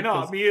apparently. I know,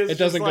 'cause Mia's it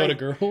doesn't just go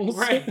to like- girls.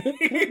 Right.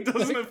 It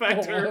doesn't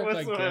affect her Oh my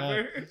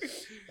whatsoever.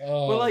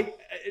 Oh. But, like,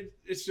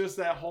 it's just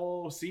that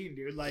whole scene,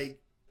 dude. Like,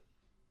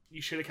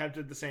 you should have kept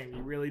it the same.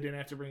 You really didn't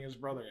have to bring his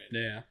brother in.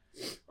 Yeah,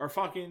 Or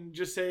fucking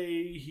just say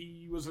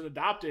he was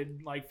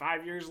adopted, like,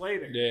 5 years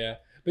later. yeah.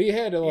 But you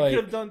had to You like.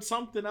 could have done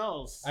something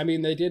else. I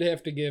mean, they did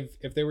have to give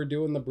if they were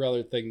doing the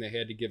brother thing. They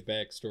had to give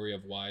backstory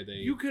of why they.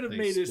 You could have they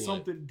made it split.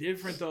 something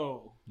different,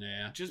 though.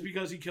 Yeah. Just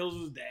because he kills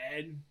his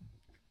dad,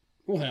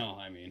 Well,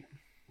 I mean,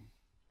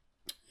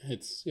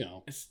 it's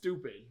it's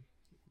stupid.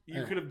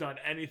 You Yeah. could have done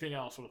anything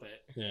else with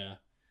it. yeah.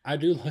 I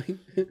do like.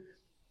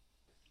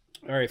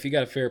 All right, if you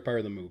got a favorite part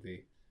of the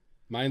movie,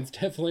 mine's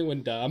definitely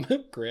when Dom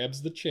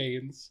grabs the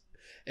chains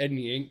and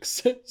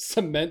yanks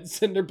cement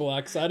cinder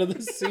blocks out of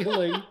the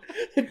ceiling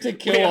to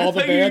kill Wait, I all the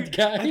thought bad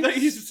guys. I thought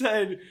you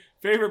said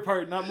favorite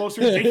part, not most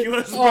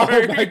ridiculous Oh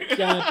part. my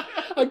god.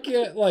 I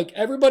can't, like,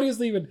 everybody's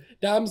leaving.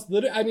 Dom's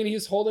literally, I mean,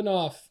 he's holding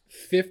off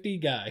 50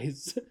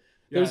 guys.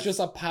 There's Yes. just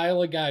a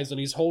pile of guys and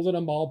he's holding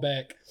them all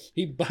back.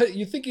 But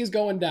you think he's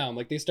going down.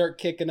 Like, they start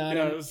kicking on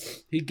him.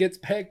 Yes. He gets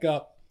back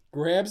up,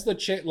 grabs the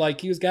chain,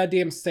 like he was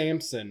goddamn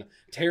Samson,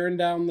 tearing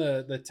down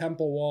the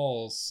temple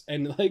walls,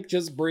 and like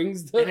just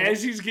brings the. And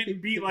as he's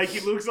getting beat, like he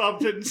looks up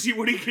to see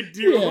what he could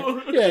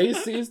do. Yeah, he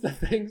sees the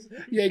things,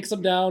 yanks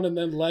him down, and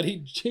then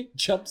Letty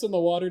jumps in the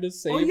water to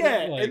save Oh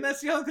yeah, him. Like, and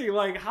that's the other thing.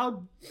 Like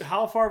how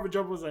far of a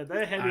jump was that?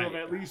 That had to have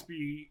at least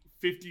be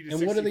 50 to 60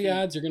 and what are the feet.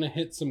 odds you're gonna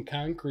hit some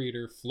concrete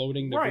or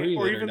floating debris? Right,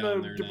 or that even are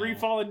down the there debris now?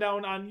 falling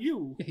down on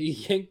you. He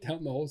yanked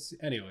down the whole.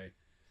 Anyway,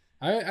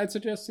 I'd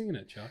suggest seeing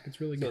it, Chuck.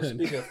 It's really So good.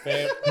 speaking of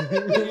you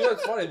know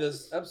what's funny?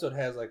 This episode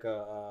has like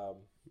a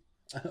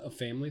A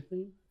family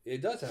theme.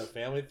 it does have a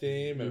family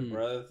theme and Mhm. a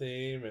brother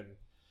theme, and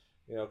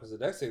because the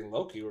next thing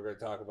Loki we're going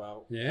to talk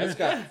about, Yeah. that's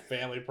got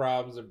family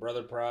problems and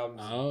brother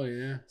problems, Oh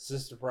yeah.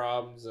 sister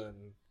problems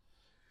and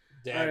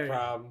dad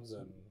problems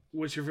and.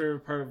 What's your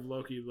favorite part of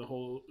Loki? That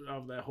whole.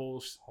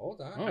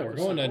 Hold on. Oh, we're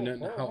going to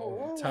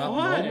top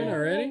moment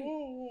already.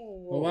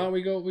 Well, why don't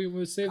we go? We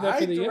will save that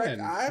for the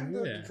end. I'm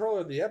the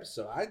controller of the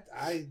episode.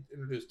 I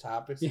introduce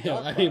topics. Yeah,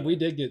 I mean, we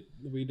did get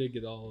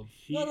all of.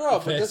 No,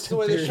 but that's the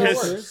way the show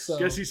works. So.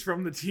 Guess he's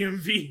from the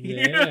TMV.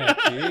 Yeah,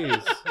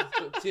 jeez.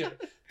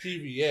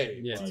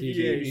 TVA. Yeah,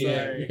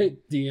 TVA.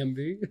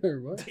 DMV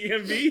or what?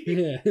 TMV.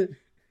 Yeah.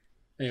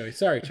 Anyway,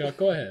 sorry, Chuck.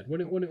 Go ahead. What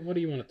do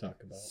you want to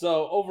talk about?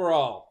 So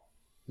overall,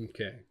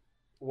 okay.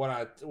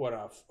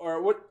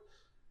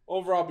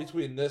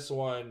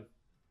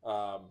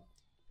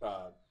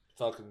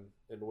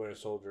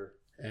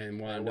 and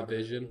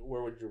WandaVision,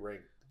 where would you rank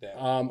that?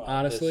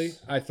 Honestly,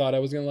 I thought I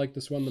was gonna like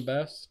this one the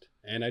best,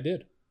 and I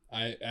did.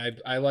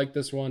 I like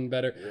this one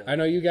better. Yeah. I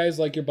know you guys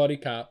like your buddy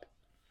cop.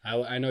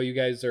 I know you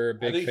guys are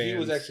big fans. I think he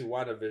was actually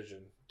WandaVision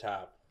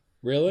top.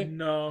 Really?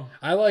 No.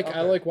 I like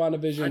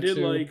WandaVision. I did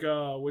too. like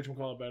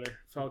whichchamacallit better,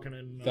 Falcon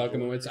and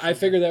Winter. I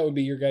figured that would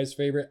be your guys'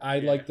 favorite. I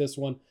like this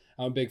one.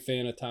 I'm a big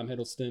fan of Tom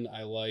Hiddleston.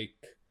 I like.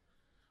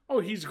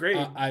 Oh, he's great.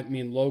 I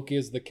mean, Loki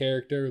is the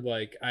character.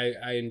 Like,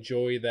 I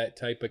enjoy that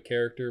type of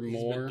character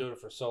more. He's been doing it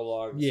for so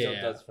long. And still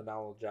does a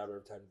phenomenal job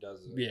every time he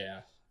does it.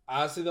 Yeah.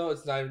 Honestly, though,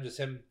 it's not even just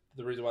him.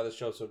 The reason why this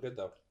show's so good,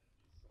 though.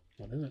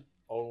 What is it?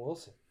 Owen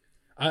Wilson.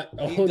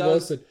 Owen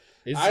Wilson.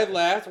 I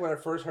laughed when I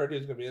first heard he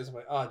was going to be this. I'm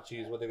like, oh,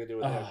 geez, what are they going to do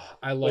with him?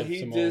 I love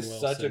him. But he did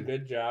such a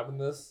good job in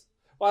this.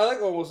 Well, I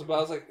like Owen Wilson, but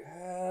I was like,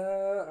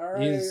 all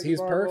right.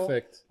 He's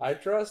perfect. I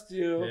trust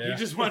you. Yeah. He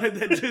just wanted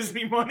that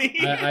Disney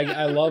money.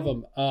 I love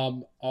him.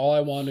 All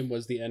I wanted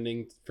was the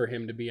ending for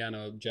him to be on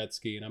a jet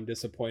ski, and I'm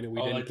disappointed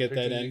we didn't get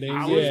that ending.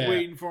 I was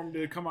waiting for him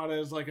to come out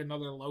as like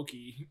another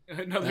Loki,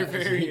 another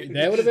variant.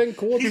 That would have been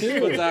cool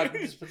too.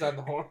 Just puts on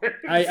the horn.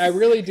 I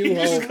really do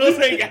hope. Just goes,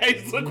 hey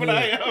guys, look what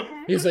I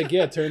am. He's like,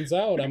 yeah, turns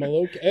out I'm a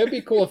Loki. It would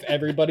be cool if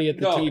everybody at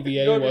the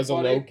TVA was a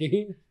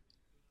Loki.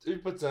 He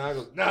puts it on and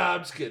goes, nah, I'm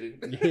just kidding.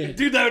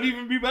 Dude, that would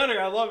even be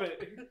better. I love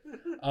it.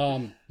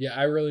 Yeah,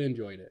 I really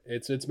enjoyed it.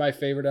 It's my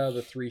favorite out of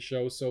the 3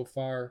 shows so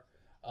far.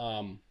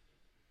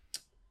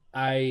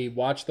 I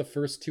watched the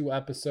first 2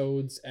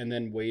 episodes and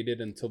then waited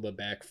until the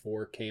back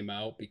 4 came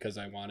out because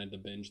I wanted to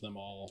binge them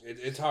all.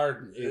 It's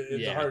hard.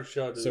 It's a hard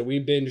show. So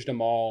we binged them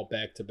all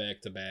back to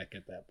back to back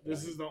at that point.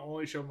 This is the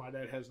only show my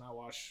dad has not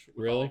watched with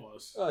really? all of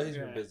us. Oh, he's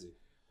been busy.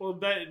 Well,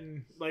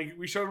 then, like,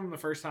 we showed him the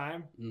first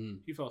time.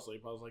 He fell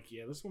asleep. I was like,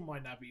 yeah, this one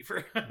might not be for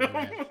him.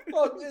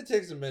 Well, it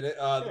takes a minute.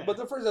 But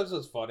the first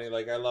episode's funny.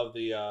 Like, I love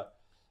the...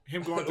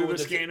 him going through the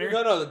scanner?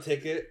 No, the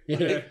ticket.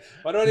 Like,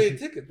 why do I need a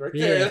ticket? Right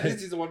there. At least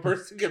he's the one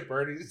person get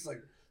burned. He's just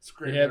like...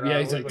 Yeah,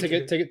 he's like,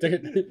 ticket.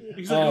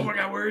 He's like, oh my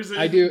god, where is it?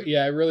 I do,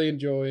 I really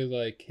enjoy,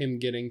 like, him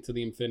getting to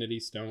the Infinity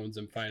Stones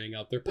and finding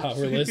out they're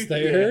powerless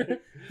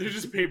there. They're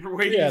just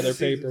paperweights. Yeah, they're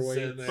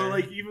paperweights. But,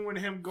 like, even when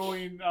him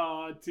going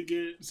to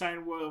get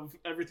signed with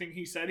everything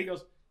he said, he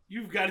goes,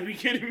 you've got to be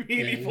kidding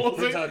me. And he pulls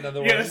it.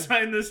 You gotta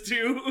sign this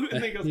too.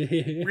 And he goes,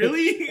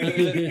 really?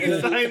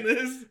 You sign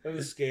this? And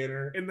the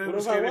scanner. And then what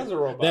if I was a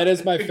robot? That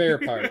is my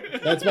favorite part.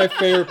 That's my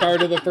favorite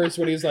part of the first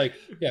one. He's like,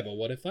 yeah, but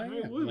what if I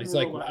am? He's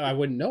like, I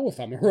wouldn't know if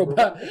I'm a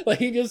robot. Like,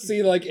 he just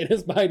see, like, in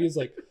his mind, he's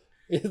like,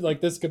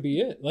 this could be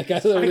it. Like, I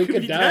literally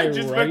could die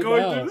just right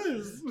now.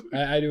 This.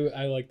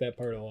 I like that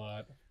part a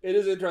lot. It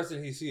is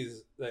interesting. He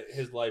sees that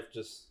his life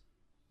just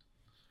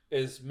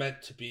is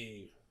meant to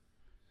be.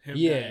 And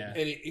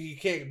he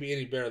can't be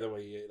any better than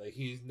what he is. Like,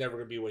 he's never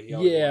gonna be what he.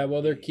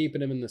 Well, they're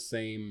keeping him in the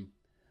same.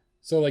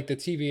 So, like, the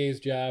TVA's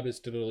job is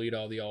to delete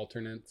all the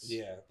alternates.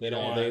 Yeah,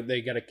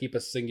 they got to keep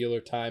a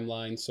singular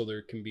timeline, so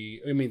there can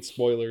be. I mean,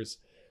 spoilers.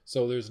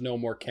 So there's no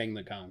more Kang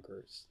the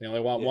Conquerors. They only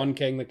want one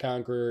Kang the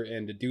Conqueror,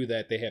 and to do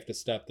that, they have to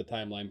stop the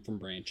timeline from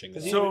branching.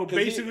 So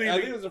basically, I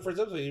think it was the first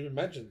episode he even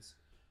mentions.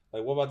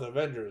 Like, what about the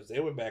Avengers?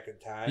 They went back in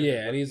time.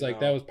 Yeah, and he's like,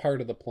 that was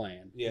part of the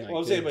plan. Yeah, like, well,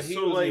 I'm saying, but he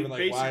was even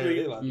like, why are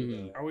they allowed to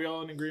do that? Are we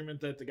all in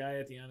agreement that the guy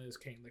at the end is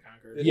King the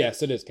Conqueror?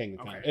 Yes, it is King the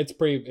Conqueror.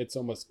 It's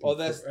almost. Well,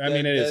 it is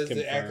confirmed.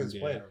 The actor's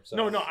playing him.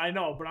 No, I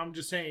know, but I'm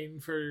just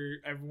saying for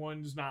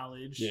everyone's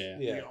knowledge,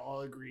 we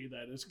all agree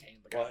that it's King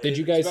the Conqueror. Did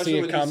you guys see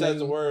it coming? He says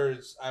the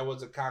words, "I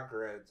was a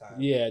conqueror at the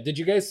time." Yeah, did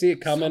you guys see it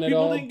coming at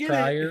all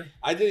prior?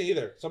 I didn't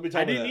either. Somebody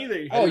told me that. I didn't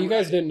either. Oh, you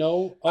guys didn't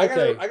know?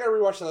 Okay, I gotta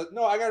rewatch that.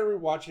 No, I gotta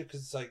rewatch it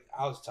because it's like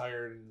I was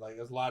tired and like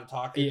it was a lot of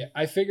talking. Yeah,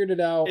 I figured it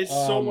out. It's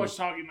so much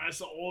talking. That's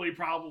the only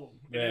problem.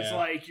 And it's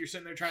like you're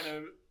sitting there trying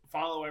to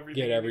follow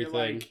everything. Get everything.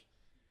 You're like,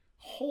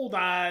 hold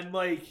on,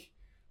 like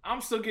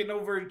I'm still getting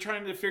over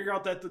trying to figure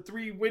out that the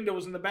 3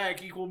 windows in the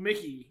back equal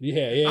Mickey.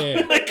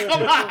 Yeah. Like,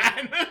 come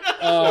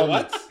on.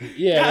 What?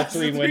 Yeah, the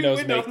 3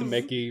 windows make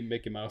the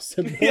Mickey Mouse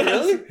symbol.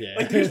 Really? Yeah.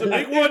 Like there's the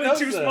big one and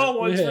 2 small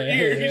ones for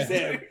ears.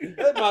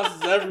 That mouse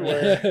is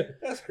everywhere.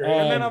 That's great.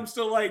 And then I'm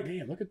still like,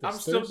 man, look at this. I'm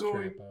still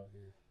going.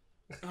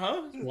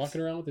 Huh?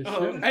 Walking around with his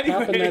Oh, shit,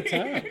 popping that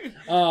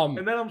time.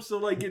 And then I'm still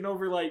like getting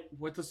over like,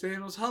 what does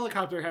Thanos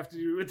helicopter have to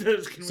do with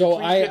this? Can So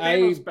we please get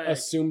Thanos back?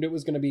 assumed it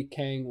was going to be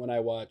Kang when I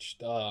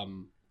watched. I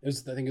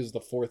think it was the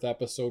 4th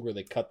episode where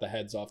they cut the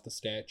heads off the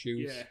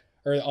statues,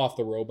 or off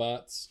the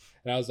robots,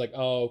 and I was like,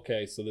 oh,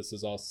 okay, so this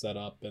is all set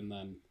up, and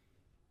then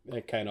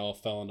it kind of all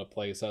fell into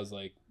place. I was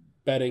like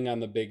betting on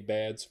the big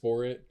bads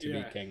for it to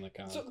be Kang the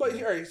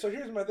Conqueror. So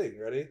here's my thing.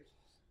 Ready?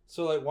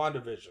 So like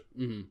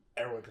WandaVision,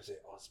 everyone can say,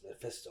 "Oh, it's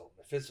Mephisto.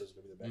 Mephisto's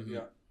gonna be the bad." You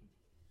know,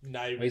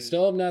 not even. We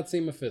still have not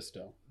seen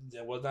Mephisto.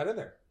 It was not in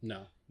there.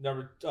 No.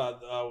 Number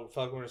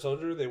Falcon Winter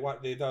Soldier. They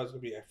thought it was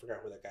gonna be. I forgot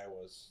who that guy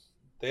was.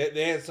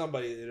 They had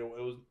somebody. It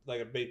was like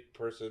a big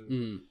person.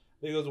 I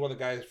think it was one of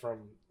the guys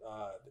from.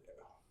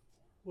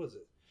 What was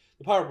it?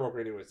 The Power Broker.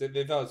 Anyways, they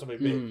thought it was somebody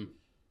big.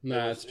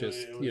 Nah, it's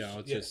just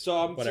just so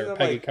I'm whatever.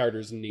 Peggy like,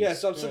 Carter's niece. Yeah,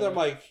 so I'm sitting there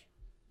like,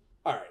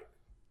 all right.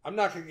 I'm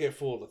not gonna get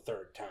fooled a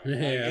third time. Like,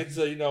 it's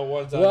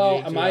one's on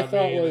YouTube, my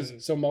thought was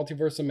so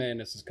Multiverse of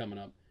Madness is coming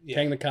up. Yeah.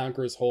 Kang the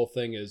Conqueror's whole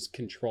thing is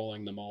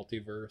controlling the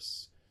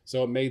multiverse,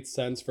 so it made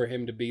sense for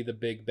him to be the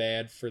big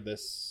bad for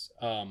this.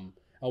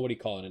 What do you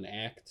call it? An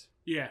act?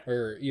 Yeah.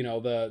 Or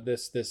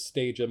this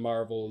stage of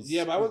Marvel's.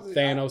 Yeah, but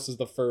Thanos is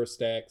the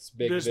first act.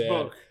 Big this bad.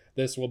 Book.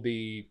 This will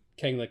be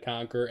Kang the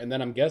Conqueror, and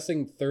then I'm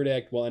guessing third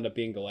act will end up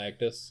being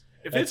Galactus.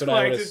 If it's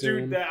Galactus,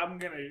 dude, that I'm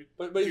gonna.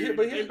 But here's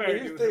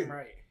the thing.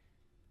 Right.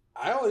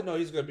 I only know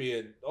he's going to be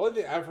in. The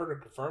only thing I've heard him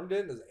confirmed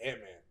in is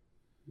Ant-Man.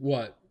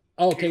 What?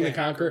 Oh, King the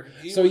Conqueror.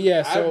 So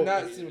I've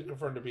not seen him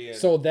confirmed to be in.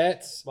 So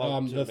that's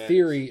the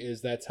theory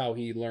is that's how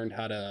he learned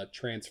how to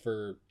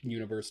transfer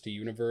universe to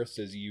universe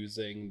is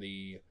using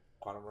the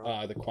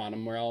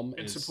quantum realm.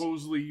 And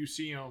supposedly you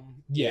see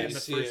him in the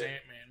first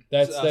Ant-Man.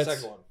 That's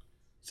second one.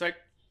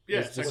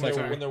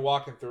 Second when they're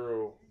walking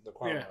through the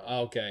quantum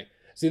realm. Okay.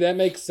 See, that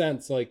makes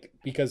sense, like,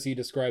 because he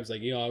describes,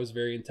 like, I was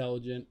very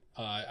intelligent.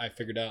 I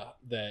figured out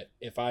that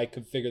if I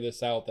could figure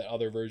this out, that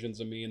other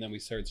versions of me, and then we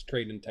start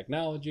trading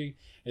technology,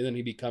 and then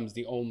he becomes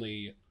the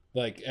only,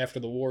 like, after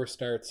the war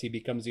starts, he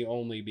becomes the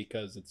only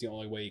because it's the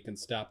only way he can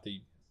stop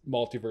the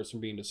multiverse from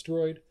being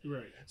destroyed.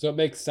 Right. So it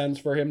makes sense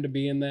for him to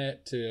be in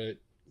that, to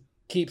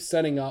keep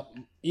setting up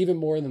even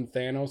more than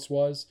Thanos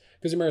was.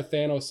 Because remember,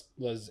 Thanos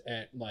was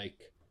at,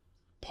 like,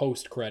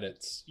 post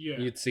credits,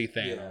 you'd see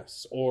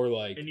Thanos, or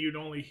like, and you'd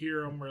only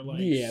hear him, or like,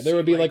 there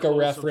would be like a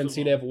reference.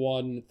 He'd have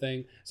one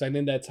thing. So I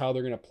think that's how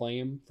they're gonna play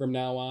him from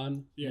now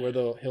on, where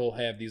he'll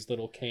have these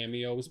little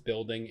cameos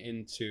building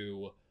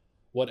into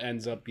what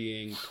ends up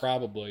being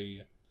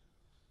probably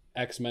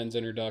X-Men's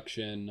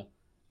introduction,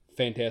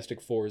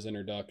 Fantastic Four's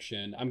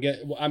introduction.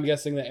 I'm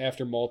guessing that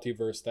after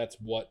Multiverse, that's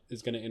what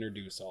is gonna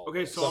introduce all.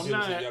 Okay, so I'm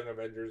not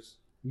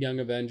Young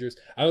Avengers.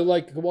 I would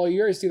like. Well, you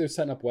already see they're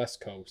setting up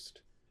West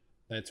Coast.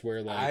 That's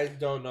where, like, I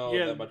don't know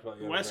that much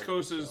about West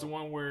Coast is the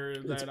one where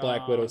it's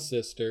Black Widow's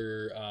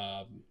sister,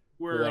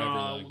 where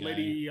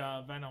Lady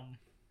Venom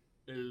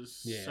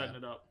is setting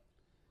it up.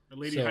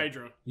 Lady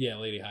Hydra. Yeah,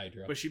 Lady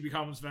Hydra. But she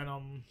becomes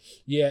Venom.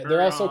 Yeah,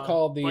 they're also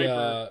called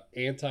the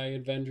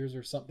Anti-Avengers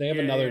or something. They have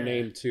another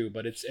name too,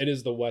 but it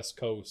is the West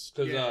Coast.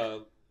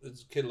 Because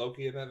is Kid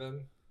Loki in that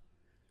then?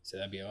 So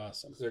that'd be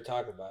awesome. They're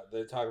talking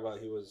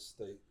about he was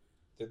they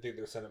think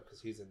they're setting up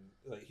because he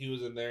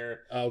was in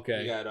there.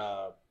 Okay. You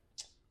got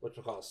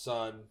whatchamacallit,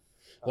 son.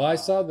 Well, I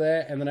saw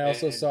that, and then I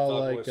also saw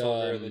like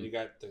and then you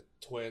got the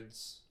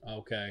twins.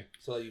 Okay.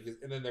 So and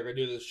then they're gonna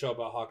do this show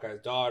about Hawkeye's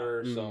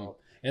daughter. So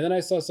and then I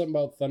saw something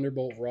about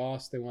Thunderbolt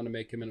Ross. They want to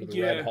make him into the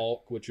Red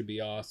Hulk, which would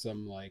be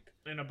awesome. Like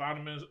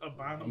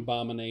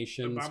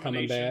Abomination's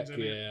coming back.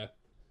 Yeah.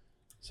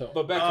 So,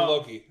 but back to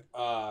Loki.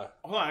 Hold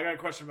on, I got a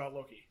question about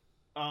Loki.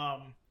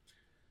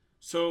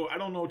 So I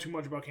don't know too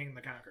much about King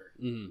the Conqueror.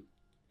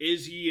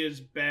 Is he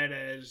as bad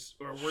as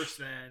or worse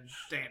than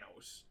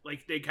Thanos?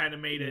 Like, they kind of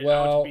made it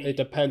out to be... it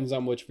depends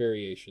on which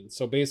variation.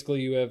 So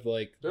basically you have,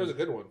 like... There's a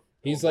good one.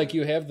 He's like,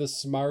 you have the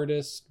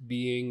smartest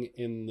being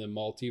in the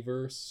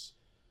multiverse,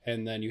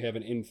 and then you have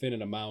an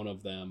infinite amount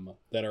of them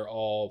that are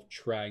all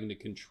trying to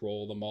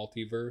control the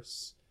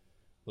multiverse.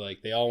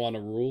 Like, they all want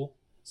to rule.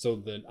 So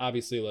then,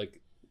 obviously, like,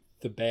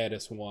 the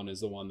baddest one is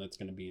the one that's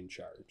going to be in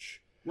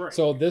charge. Right.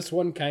 So this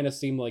one kind of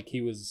seemed like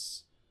he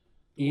was...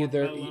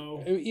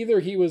 Either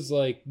he was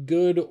like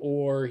good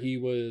or he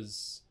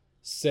was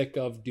sick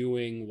of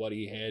doing what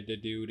he had to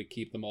do to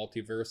keep the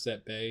multiverse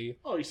at bay.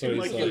 Oh, he seemed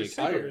like he was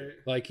tired.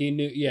 Like he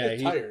knew,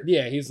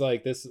 he's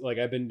like this. Like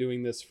I've been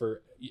doing this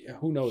for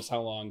who knows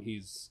how long.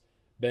 He's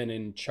been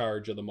in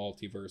charge of the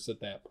multiverse at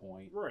that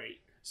point,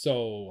 right?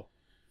 So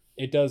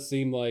it does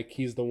seem like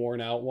he's the worn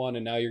out one,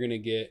 and now you're gonna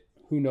get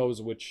who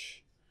knows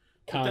which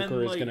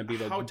Conqueror is going to be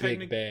the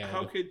big bad.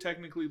 How could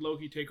technically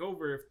Loki take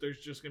over if there's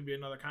just going to be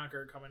another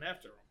Conqueror coming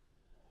after him?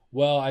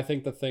 Well, I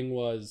think the thing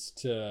was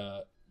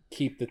to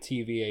keep the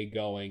TVA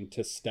going,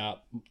 to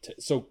stop...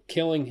 so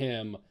killing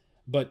him,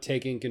 but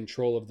taking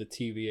control of the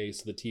TVA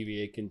so the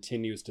TVA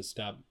continues to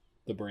stop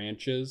the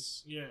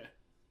branches. Yeah.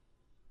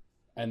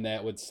 And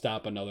that would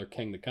stop another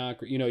King the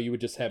Conqueror. You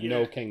would just have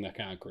no King the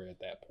Conqueror at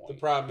that point. The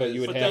problem but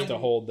you would have to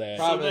hold that.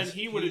 So then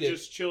he would have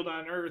just chilled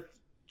on Earth,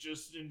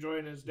 just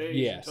enjoying his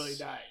days until he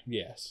died.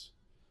 Yes.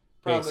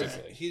 Probably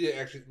he didn't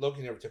actually.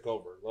 Loki never took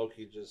over.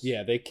 Loki just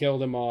they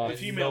killed him off. The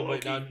female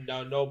Loki.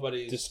 Now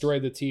nobody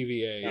destroyed the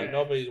TVA. Now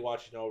nobody's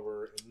watching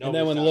over. And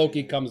then when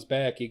Loki comes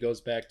back, he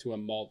goes back to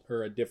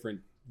a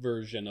different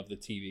version of the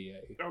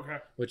TVA. Okay.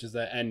 Which is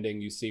that ending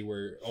you see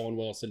where Owen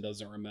Wilson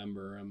doesn't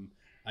remember him.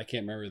 I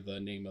can't remember the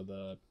name of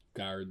the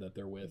guard that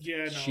they're with.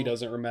 Yeah, no. She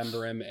doesn't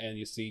remember him, and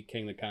you see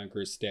King the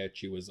Conqueror's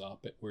statue is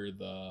up at where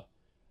the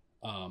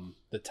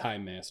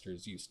Time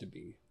Masters used to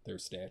be. Their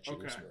statues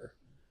were.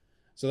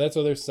 So that's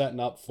what they're setting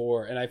up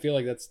for, and I feel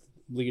like that's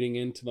leading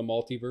into the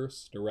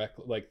multiverse,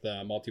 like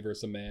the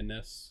multiverse of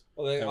madness.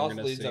 Well, it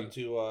also leads up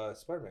to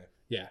Spider-Man.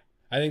 Yeah,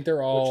 I think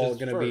they're all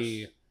going to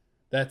be.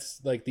 That's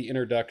like the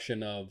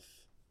introduction of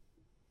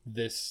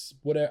this.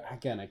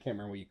 Again, I can't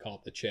remember what you call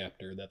it. The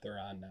chapter that they're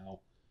on now.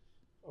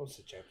 Oh, it's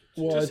a chapter.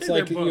 Well, it's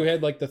like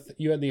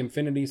you had the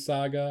Infinity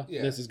Saga.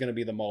 Yeah. This is going to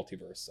be the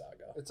multiverse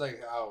saga. It's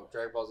like how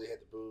Dragon Ball Z had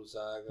the Boo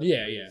Saga.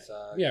 Yeah.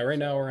 Yeah. Right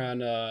now we're on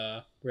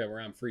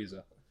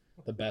Frieza.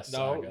 The best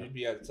saga. No, you'd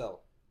be able to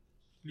tell.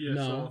 Yeah,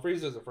 no.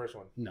 Frieza's the first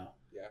one. No.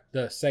 Yeah.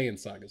 The Saiyan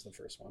Saga is the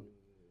first one.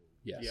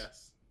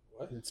 Yes.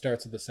 What? It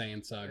starts with the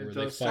Saiyan Saga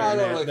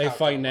where they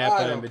fight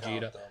Nappa and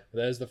Vegeta.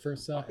 That is the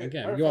first saga.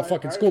 Again, you want to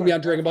fucking school me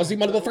on Dragon Ball Z,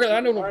 motherfucker? I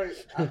don't know.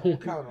 I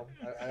don't count them.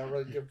 I don't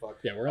really give a fuck.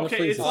 Yeah, we're on the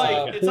Frieza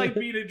saga. It's like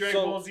being in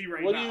Dragon Ball Z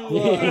right now.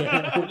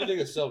 What do you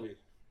think of Sylvie?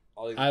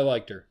 I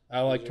liked her.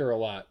 I liked her a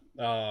lot.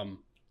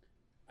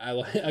 I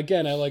like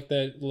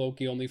that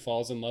Loki only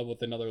falls in love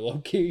with another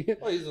Loki.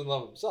 Well, he's in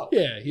love himself.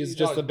 Yeah, he's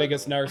just the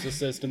biggest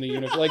narcissist in the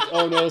universe. Like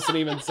Owen Wilson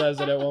even says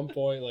it at one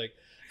point. Like,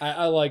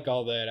 I like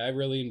all that. I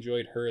really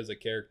enjoyed her as a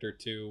character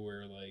too,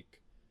 where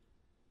like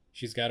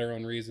she's got her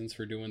own reasons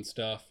for doing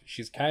stuff.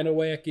 She's kind of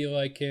wacky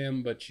like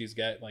him, but she's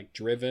got like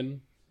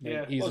driven.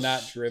 Like, he's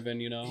not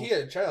driven, you know. He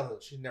had a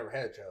childhood. She never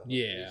had a childhood.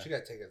 Yeah, she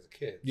got taken as a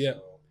kid. Yeah,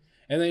 so.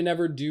 And they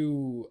never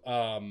do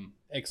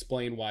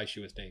explain why she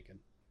was taken.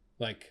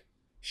 Like.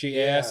 She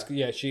asks,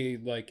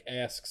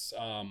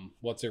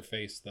 what's her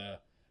face, the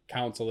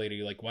council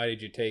lady, like, why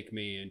did you take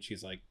me? And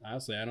she's like,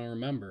 honestly, I don't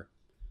remember.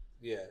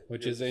 Yeah.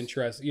 Which is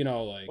interesting, you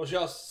know, like. Well, she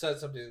also said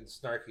something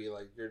snarky,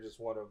 like, you're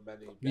just one of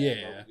many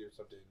bad or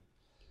something.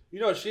 You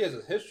know, she has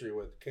a history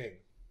with King.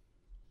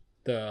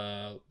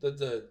 The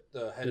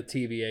head, the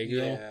TVA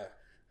girl? Yeah.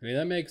 I mean,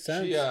 that makes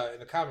sense. She, in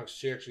the comics,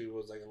 she actually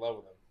was, like, in love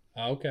with him.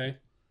 Oh, okay.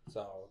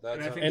 So,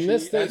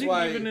 that's that's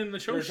why even in the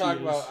show we're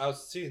talking about, I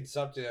was seeing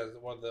something as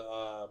one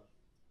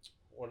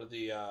of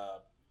the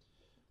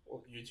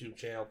YouTube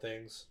channel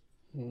things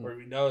where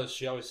we notice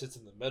she always sits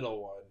in the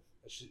middle one.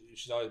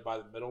 She's always by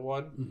the middle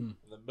one. Mm-hmm.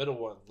 And the middle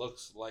one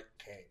looks like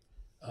Kang.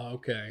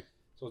 Okay.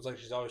 So it's like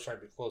she's always trying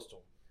to be close to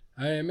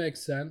him. It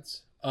makes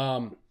sense.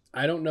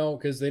 I don't know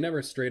because they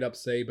never straight up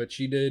say, but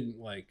she did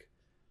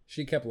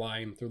she kept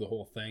lying through the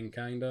whole thing,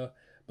 kind of.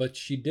 But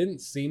she didn't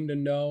seem to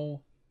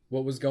know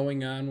what was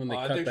going on when they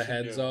cut the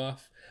heads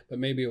off. But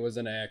maybe it was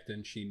an act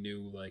and she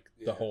knew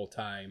the whole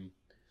time.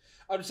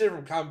 I'm just saying from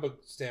a comic book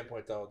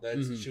standpoint, though,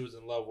 that she was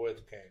in love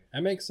with Kang.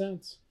 That makes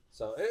sense.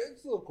 So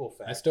it's a little cool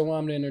fact. I still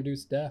want him to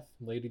introduce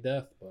Lady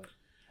Death, but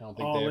I don't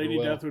think they Lady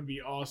ever will. Death would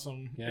be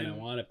awesome. Yeah, I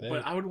want it back.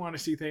 But I would want to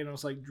see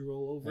Thanos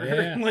drool over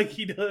her like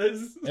he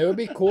does. It would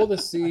be cool to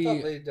see.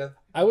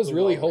 I was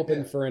really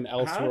hoping for an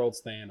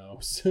Elseworlds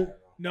Thanos.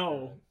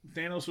 No,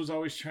 Thanos was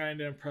always trying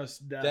to impress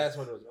Death. That's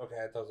what it was. Okay,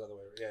 I thought it was the other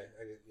way. Yeah.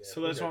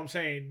 So that's what I'm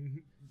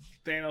saying.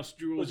 Thanos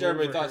drools Which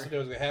everybody thought something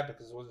was going to happen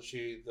because isn't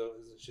she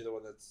the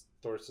one that's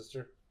Thor's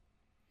sister?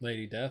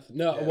 Lady Death?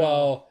 No,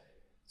 well,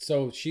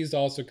 so she's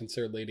also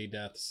considered Lady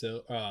Death.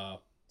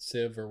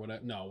 Civ or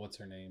whatever. No, what's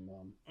her name?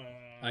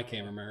 I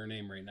can't remember her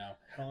name right now.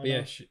 But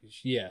yeah,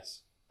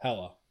 yes,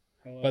 Hela.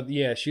 But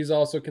yeah, she's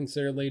also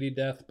considered Lady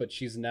Death, but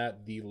she's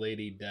not the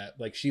Lady Death.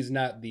 Like, she's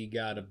not the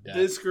god of death.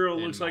 This girl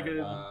looks like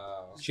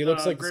she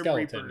looks like a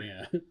skeleton.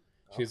 Reaper. Yeah,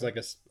 she's like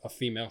a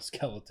female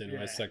skeleton who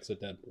has sex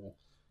with Deadpool.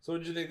 So, what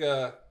did you think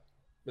of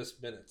Miss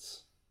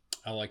Minutes?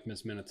 I like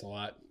Miss Minutes a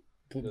lot.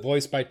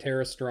 Voiced by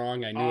Tara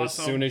Strong. I knew as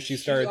soon as she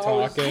started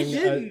talking.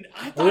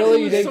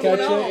 Really? You didn't catch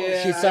it?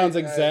 Yeah, she sounds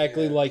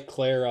exactly like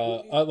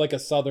Clara, like a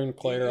Southern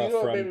Clara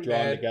from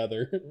Drawn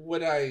Together.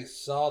 When I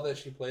saw that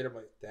she played, I'm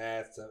like,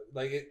 that's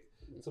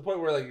it's the point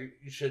where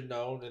you should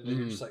know, and then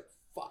you're just like,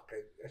 fuck.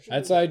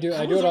 That's what I do.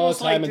 I do it all the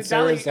time, and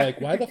Sarah's like,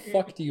 why the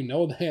fuck do you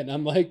know that? And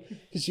I'm like,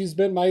 because she's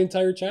been my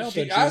entire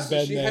childhood.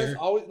 She has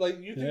always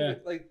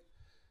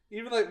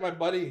even my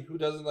buddy who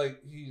doesn't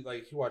he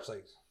watched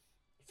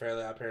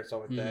Fairly Odd Parents,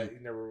 stuff like that. He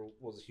never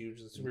was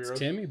huge in superheroes. It's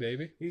Timmy,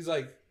 baby. He's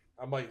like,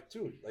 I'm like,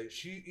 dude,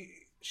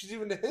 she's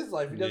even in his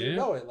life. He doesn't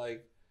know it.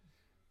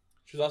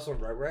 She was also in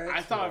Rugrats.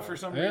 I thought for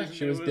some reason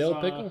she was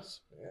Dill Pickles.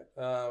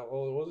 Well,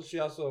 wasn't she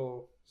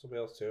also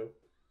somebody else too?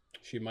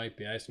 She might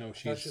be. I just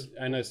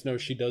know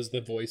she does the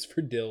voice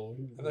for Dill.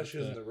 I thought she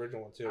was in the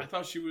original one too. I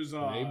thought she was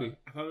maybe.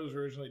 I thought it was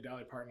originally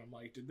Dolly Parton. I'm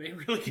like, did they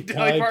really get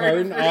Dolly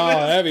Parton? Oh,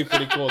 that'd be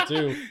pretty cool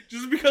too.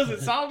 Just because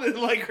it sounded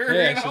like her.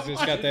 Yeah, she's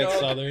just got that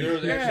southern. There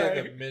was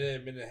actually a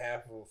minute and a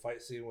half of a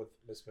fight scene with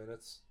Miss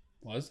Minutes.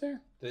 Was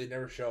there? They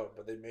never showed,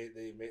 but they made.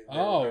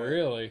 Oh,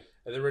 really?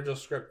 In the original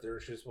script,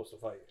 she was supposed to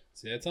fight.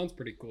 See, that sounds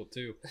pretty cool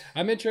too.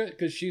 I'm interested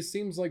because she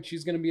seems like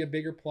she's going to be a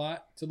bigger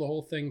plot to the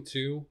whole thing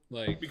too.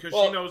 Like because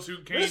she knows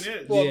who Kane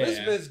is. Well, Miss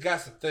Miz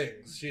got some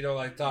things she don't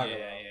like talking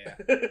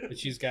about. Yeah. But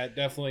she's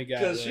definitely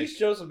got. Because she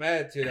shows some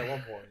attitude at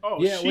one point.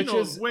 Oh, yeah, she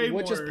knows way more.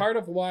 Which is part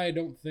of why I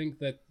don't think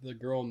that the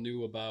girl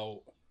knew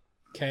about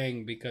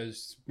Kang,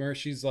 because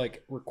she's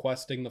like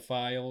requesting the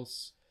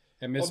files.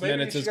 And Miss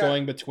Minutes is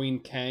going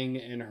between Kang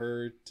and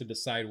her to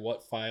decide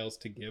what files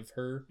to give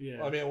her. Yeah.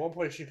 Well, I mean, at one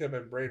point she could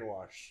have been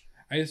brainwashed.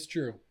 It's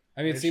true.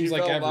 I mean, it seems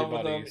like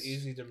everybody's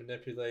easy to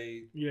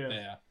manipulate.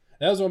 Yeah.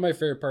 That was one of my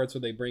favorite parts where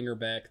they bring her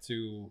back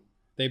to.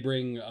 They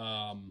bring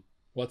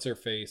what's her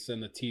face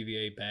and the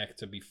TVA back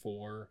to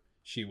before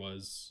she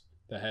was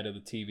the head of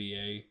the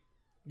TVA.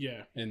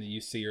 Yeah. And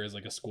you see her as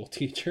like a school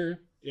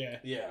teacher. Yeah.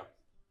 Yeah.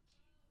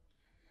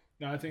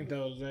 No, I think that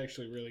was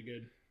actually really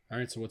good. All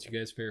right. So, what's your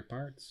guys' favorite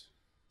parts?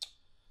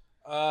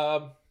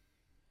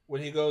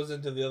 When he goes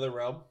into the other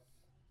realm.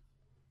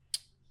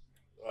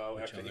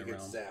 Which after he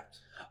gets zapped.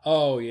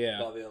 Oh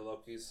yeah. All the other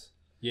Lokis.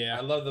 Yeah.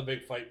 I love the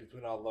big fight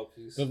between all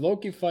Lokis. The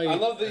Loki fight. I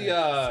love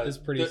the. Is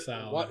pretty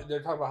solid.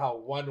 They're talking about how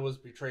one was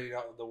betraying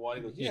out the one.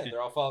 He goes, yeah,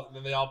 they're all following, and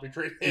then they all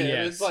betrayed him.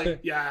 Yes. It's like,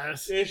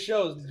 yes, it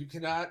shows you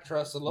cannot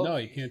trust a Loki. No,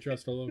 you can't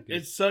trust a Loki.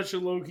 It's such a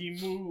Loki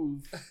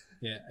move.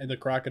 Yeah, and the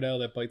crocodile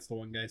that bites the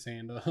one guy's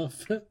hand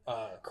off.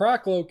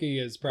 Croc Loki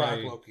is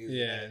probably. Croc Loki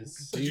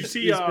is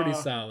he's pretty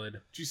solid.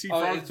 Did you see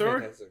Frog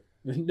Thor?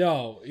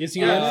 No, is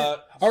he in it?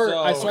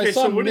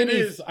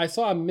 I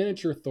saw a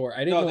miniature Thor.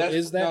 I didn't know.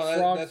 Is that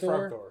Frog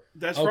Thor?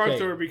 That's Frog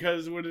Thor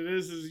because what it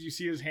is you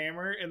see his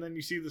hammer and then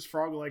you see this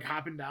frog like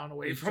hopping down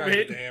away from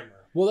it.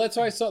 Well, that's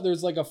why I saw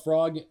there's like a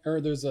frog or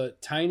there's a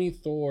tiny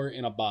Thor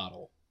in a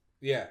bottle.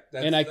 Yeah,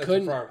 I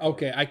couldn't.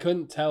 Okay, I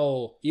couldn't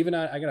tell. Even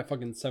I got a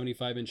fucking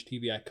 75-inch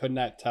TV. I could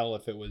not tell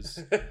if it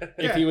was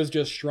if he was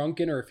just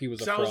shrunken or if he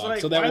was a frog. Like,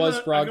 so that was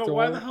Frog Thor.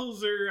 Why the hell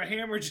is there a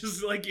hammer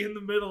just like in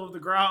the middle of the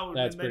ground?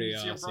 That's pretty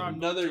awesome.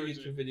 Another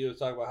YouTube video was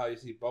talking about how you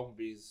see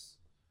bumblebees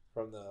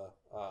from the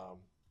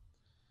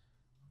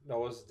no,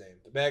 what's his name?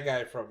 The bad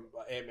guy from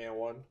Ant-Man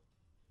 1.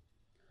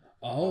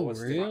 Oh,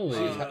 really?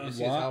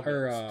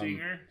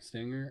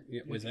 Stinger?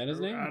 Yeah, was that his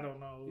name? I don't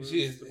know. You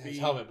see his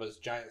helmet, but it's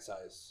giant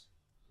size.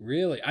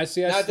 Really? I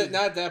see. Not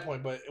at that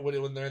point, but when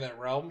they're in that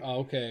realm.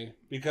 Oh, okay.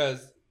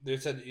 Because they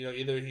said,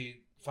 either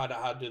he found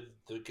out how to do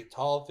the get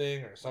tall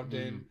thing or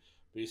something,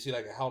 but you see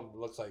like a helmet that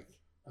looks like.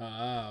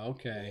 Ah,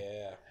 okay.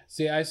 Yeah.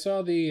 See, I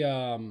saw the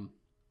a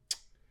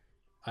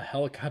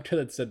helicopter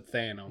that said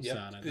Thanos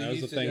on it. That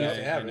was the thing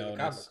I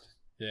noticed.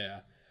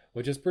 Yeah,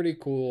 which is pretty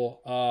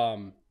cool.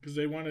 Because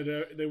they wanted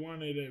it in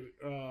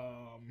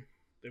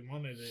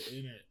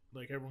it.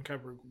 Like everyone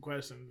kept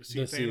requesting to see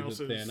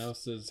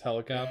Thanos'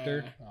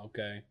 helicopter. Yeah.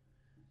 Okay.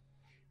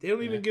 They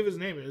don't even give his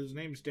name. His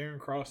name's Darren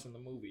Cross in the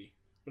movie.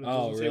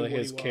 But really?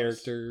 His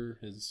character,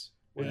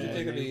 What did you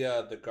think of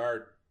the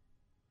guard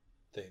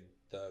thing?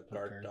 The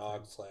guard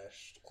dog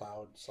 /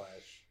 cloud /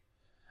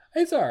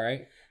 It's all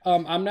right.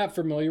 I'm not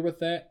familiar with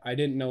that. I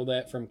didn't know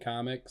that from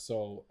comics,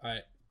 so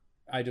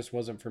I just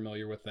wasn't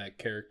familiar with that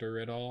character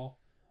at all.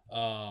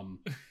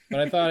 But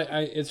I thought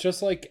it's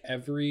just like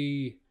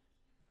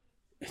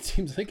it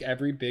seems like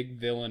every big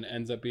villain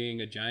ends up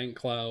being a giant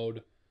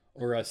cloud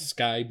or a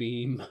sky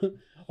beam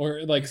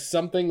or like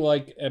something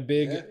like a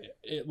big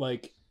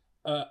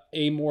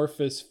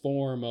amorphous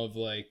form of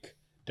like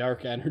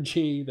dark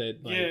energy that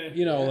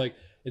like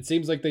it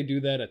seems like they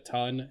do that a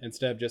ton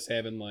instead of just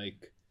having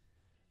like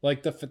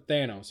the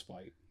Thanos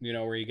fight,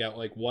 where you got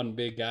like one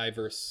big guy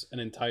versus an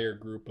entire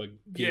group of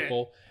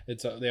people.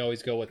 It's they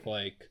always go with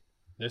like,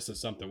 this is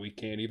something we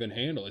can't even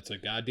handle. It's a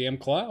goddamn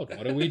cloud.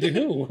 What do we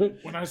do?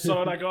 When I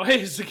saw it, I go,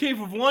 hey, it's the Cave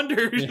of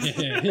Wonders.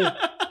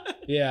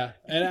 Yeah.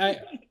 And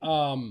I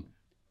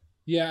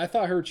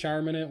thought her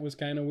charm in it was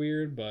kind of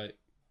weird, but,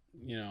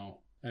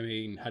 I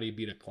mean, how do you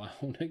beat a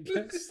clown, I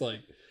guess?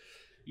 Like,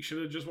 you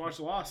should have just watched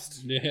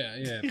Lost. Yeah,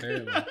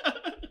 apparently.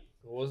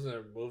 Wasn't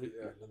there a movie,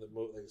 like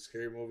a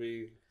scary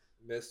movie,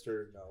 Mist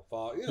or no,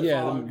 Fog?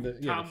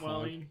 Fog. Tom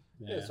Welling.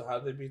 Yeah, so how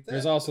did they beat that?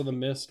 There's also the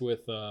Mist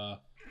with,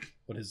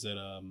 what is it,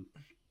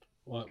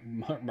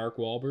 Mark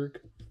Wahlberg?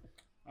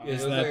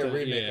 Is that like a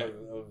remake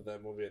of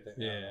that movie, I think.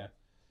 Yeah,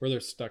 where they're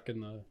stuck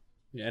in the...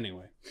 Yeah,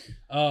 anyway.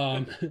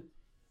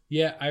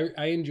 Yeah,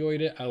 I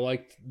enjoyed it. I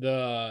liked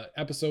the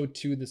episode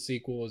 2, the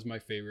sequel is my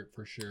favorite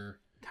for sure.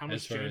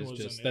 Thomas Jane was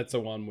in it. That's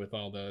the one with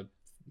all the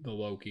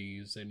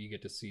Lokis, and you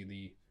get to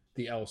see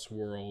the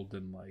Elseworld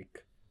and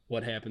like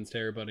what happens to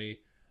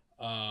everybody.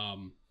 I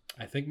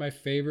think my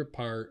favorite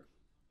part...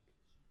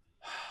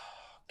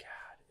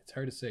 It's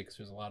hard to say because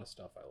there's a lot of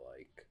stuff I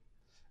like.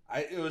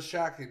 It was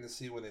shocking to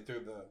see when they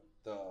threw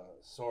the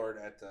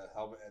sword at the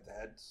helmet at the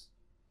heads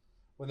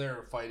when they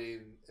were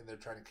fighting and they're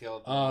trying to kill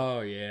the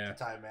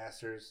Time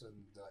Masters and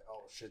they're like,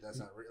 oh shit, that's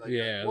not real.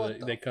 Like,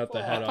 they cut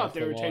the head off. I thought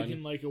they were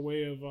taking like a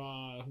way of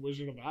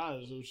Wizard of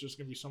Oz. It was just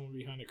gonna be someone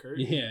behind a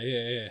curtain.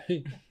 Yeah.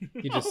 You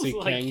just see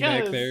Kang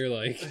back there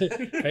like,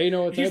 pay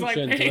no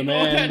attention to the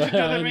man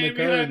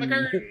behind the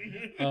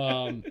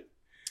curtain.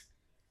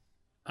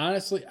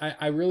 Honestly,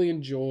 I really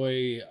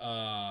enjoy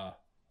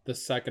the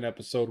second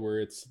episode where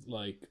it's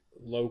like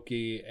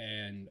Loki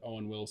and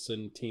Owen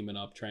Wilson teaming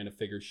up trying to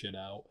figure shit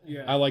out.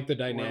 Yeah. I like the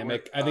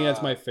dynamic. I think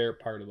that's my favorite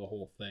part of the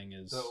whole thing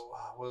is. So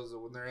what was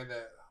it when they're in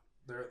that?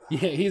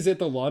 Yeah, he's at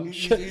the lunch.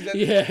 He's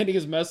at and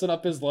he's messing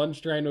up his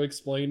lunch trying to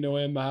explain to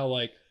him how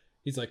like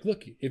he's like,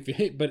 look,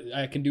 but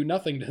I can do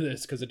nothing to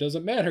this because it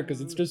doesn't matter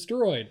because it's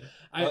destroyed.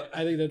 I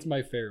think that's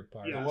my favorite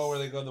part. The one where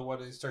they go, the one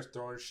that he starts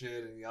throwing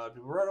shit and yelling at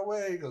people, run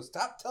away. He goes,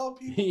 stop telling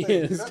people He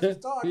things. is. You're not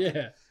just talking.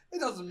 Yeah. It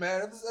doesn't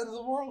matter. It's the end of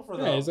the world for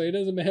them. Yeah, he's like, it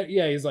doesn't matter.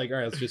 Yeah, he's like, all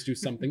right, let's just do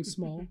something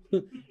small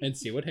and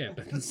see what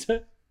happens.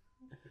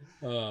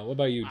 What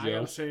about you, Joe? I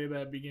gotta say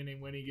that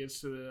beginning when he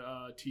gets to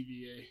the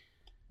TVA.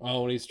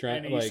 Oh, when he's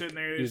trying, and he's sitting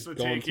there, he's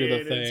it's going the through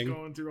ticket, the thing. it's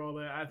going through all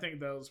that. I think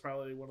that was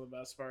probably one of the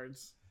best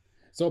parts.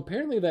 So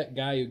apparently that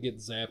guy who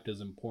gets zapped is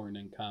important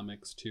in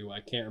comics too. I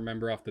can't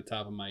remember off the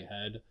top of my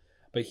head,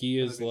 but he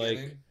is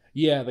like,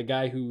 yeah, the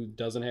guy who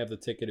doesn't have the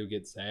ticket who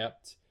gets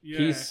zapped. Yeah.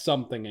 He's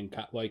something in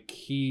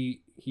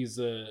he's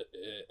a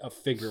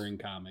figure in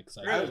comics.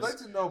 I'd like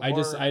to know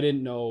more. I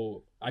didn't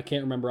know. I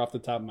can't remember off the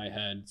top of my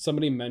head.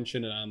 Somebody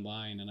mentioned it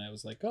online, and I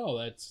was like, oh,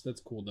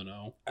 that's cool to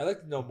know. I'd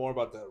like to know more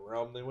about the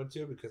realm they went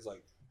to because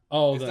like,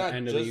 it's the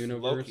end of the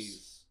universe.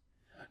 Loki's.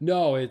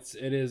 No, it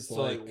is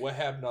so like what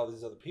happened to all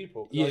these other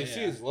people? Yeah, all you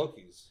see is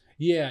Loki's.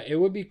 Yeah, it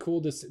would be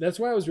cool to see. That's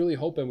why I was really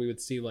hoping we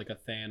would see like a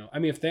Thanos. I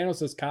mean, if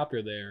Thanos is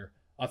copter there,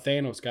 a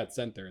Thanos got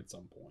sent there at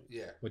some point.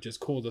 Yeah, which is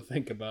cool to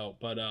think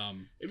about. But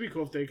it'd be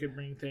cool if they could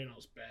bring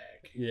Thanos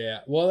back. Yeah,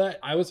 well,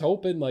 I was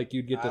hoping like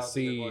you'd get to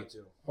see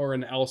or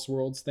an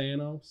Elseworlds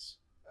Thanos.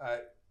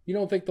 You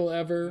don't think they'll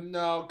ever?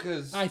 No,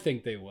 because I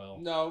think they will.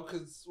 No,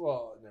 because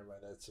never mind.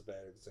 That's a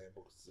bad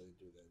example because they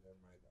do that.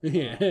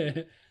 Never mind.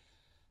 Yeah.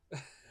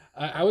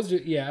 I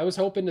was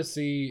hoping to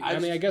see.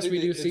 I guess we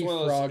do see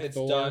Frog it's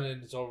Thor. It's done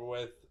and it's over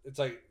with. It's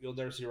like you'll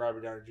never see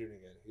Robert Downey Jr.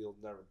 again. He'll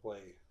never play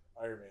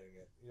Iron Man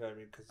again. You know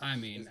what I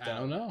mean? I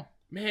don't know.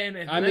 Man,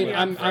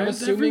 I'm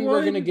assuming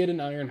we're gonna get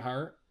an Iron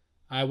Heart.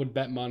 I would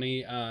bet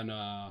money on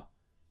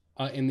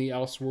in the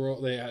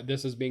Elseworld.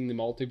 This is being the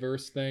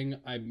multiverse thing.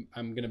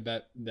 I'm gonna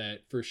bet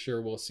that for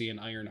sure we'll see an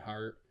Iron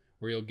Heart.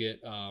 Where you'll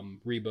get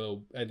Reba,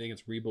 I think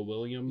it's Reba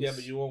Williams. Yeah,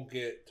 but you won't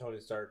get Tony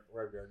Stark.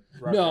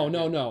 No.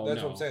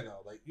 That's what I'm saying though.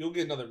 Like you'll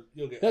get.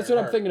 That's what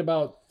I'm thinking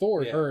about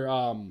Thor or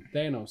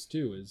Thanos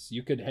too. Is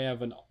you could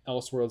have an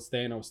Elseworlds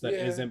Thanos that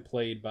isn't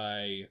played by,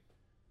 I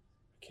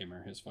can't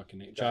remember his fucking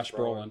name, Josh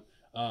Brolin.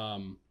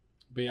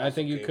 But I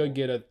think you could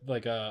get a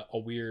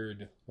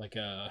weird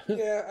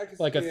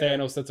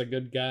Thanos that's a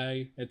good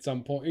guy at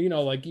some point. You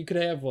know, like you could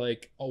have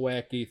like a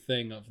wacky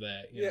thing of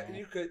that. You know?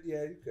 You could.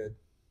 Yeah, you could.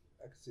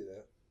 I could see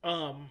that.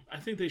 I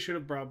think they should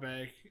have brought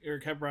back or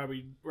kept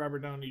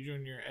Robert Downey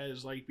Jr.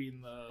 as like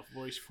being the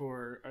voice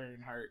for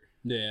Ironheart.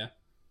 Yeah,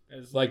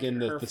 as like in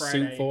the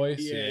suit voice.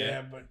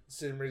 Yeah, but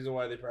same reason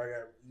why they probably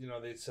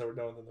got they said we're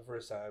done with them the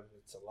first time.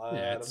 It's a lot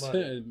of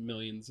money,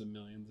 millions and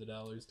millions of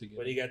dollars to get.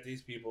 But he got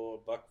these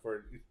people $1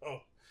 for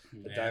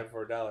a dime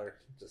for $1.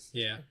 Just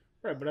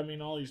Right, but I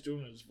mean, all he's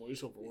doing is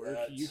voiceover work.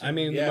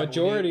 The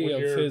majority of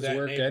his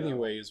work,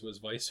 anyways, was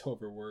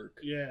voiceover work.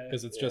 Yeah,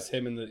 because it's just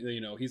him and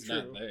he's True.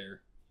 not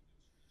there.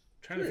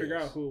 Trying to figure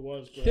out who it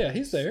was. But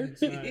he's there.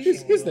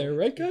 He's there,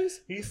 right,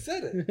 guys? He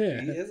said it. Yeah.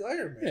 He is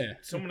Iron Man. Yeah.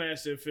 Someone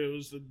asked if it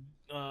was the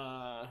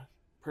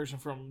person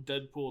from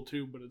Deadpool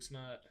 2, but it's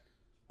not.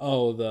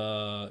 Oh,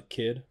 the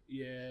kid.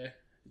 Yeah.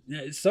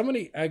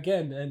 Somebody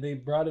again, and they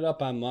brought it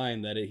up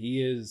online that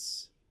he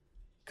is.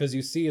 Because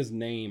you see his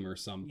name or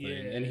something,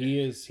 and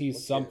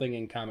he's something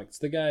in comics.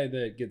 The guy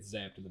that gets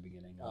zapped at the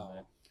beginning of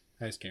that.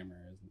 His camera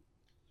isn't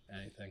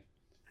anything.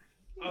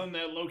 Other than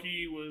that,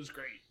 Loki was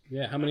great.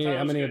 Yeah, how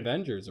many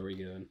Avengers are we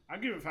giving? I'll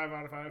give it 5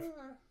 out of 5.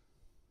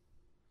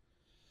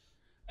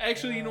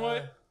 Actually, you know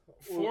what?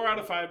 4 out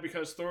of 5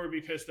 because Thor would be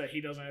pissed that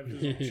he doesn't have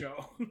his own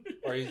show.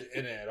 Or he's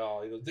in it at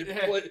all. He goes, they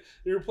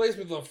replaced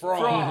me with a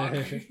frog.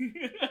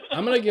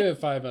 I'm gonna give it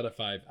 5 out of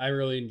 5. I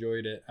really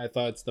enjoyed it. I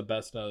thought it's the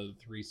best out of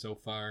the 3 so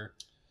far.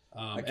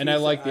 And I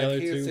like the other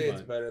 2. I can't say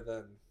it's better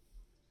than.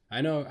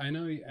 I know.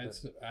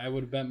 I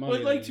would bet money.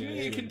 But like to me,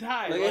 it can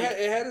tie.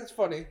 It had its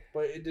funny,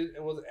 but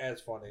it wasn't as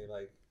funny.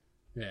 Like.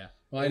 Yeah.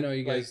 Well, I know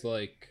you guys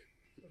like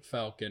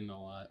Falcon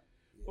a lot.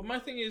 But my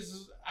thing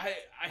is, I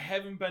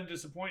haven't been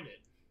disappointed.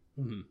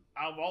 Mm-hmm.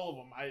 Out of all of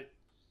them,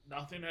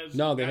 nothing has.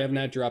 No, they have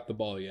not dropped the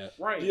ball yet.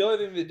 Right. The only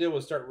thing they did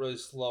was start really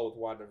slow with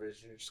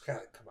WandaVision. You're just kind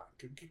of like, come on,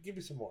 give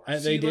me some more.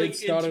 They did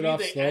start it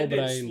off slow, but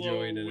I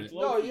enjoyed it.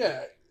 No,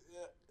 yeah.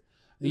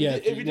 Yeah,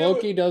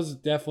 Loki does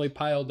definitely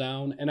pile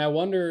down, and I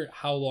wonder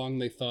how long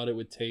they thought it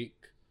would take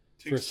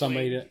for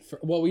somebody to.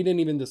 Well, we didn't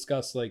even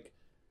discuss like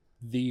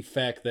the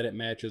fact that it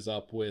matches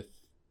up with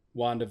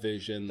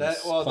WandaVision's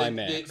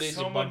climax. They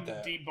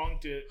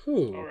debunked it.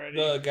 Who? Already.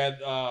 The guy,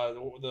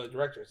 the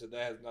director said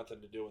that has nothing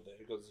to do with it.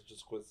 He goes, it's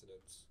just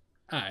coincidence.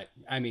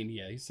 I mean,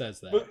 yeah, he says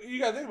that. But you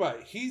gotta think about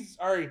it. He's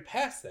already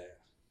past that.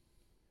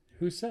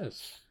 Who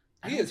says?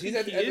 He is. He's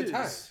at the end of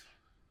time.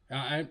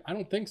 I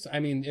don't think so.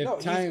 I mean, if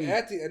he's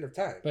at the end of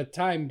time. But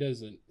time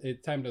doesn't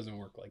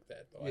work like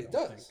that, though. It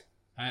does.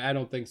 I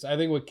don't think so. I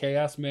think with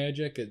chaos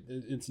magic,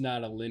 it's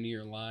not a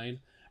linear line.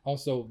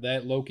 Also,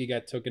 that Loki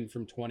got taken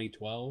from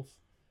 2012.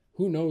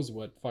 Who knows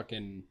what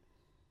fucking...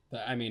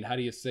 I mean, how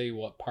do you say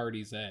what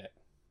party's at?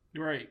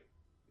 Right.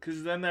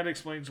 Because then that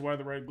explains why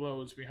the red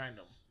glow is behind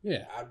them.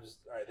 Yeah. I'm just...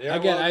 All right,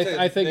 again,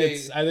 I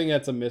think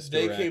that's a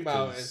misdirect. They came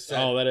out and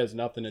said... that has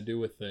nothing to do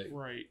with it.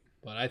 Right.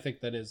 But I think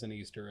that is an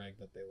Easter egg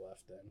that they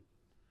left in.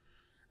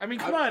 I mean,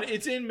 come on.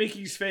 It's in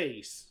Mickey's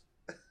face.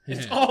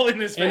 It's all in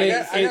his and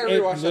face. I gotta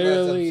rewatch that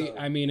last episode.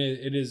 I mean,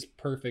 it is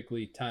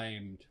perfectly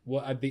timed.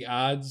 What the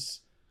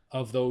odds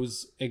of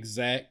those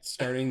exact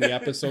starting the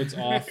episodes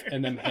off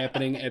and them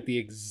happening at the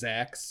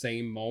exact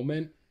same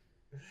moment?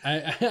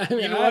 I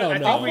mean, I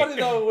don't know. How funny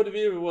though would it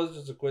be if it was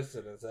just a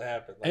coincidence that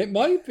happened? Like, it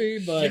might be,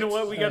 but you know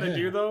what we got to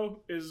do though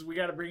is we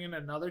got to bring in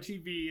another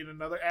TV and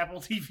another Apple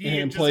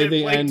TV and just play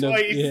the end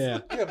twice. of yeah,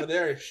 but they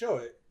already show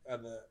it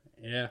on the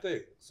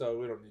thing, so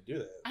we don't need to do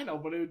that. I know,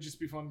 but it would just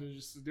be fun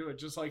to do it,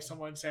 just like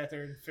someone sat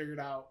there and figured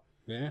out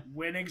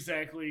when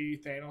exactly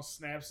Thanos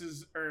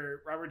snaps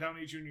or Robert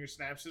Downey Jr.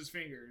 snaps his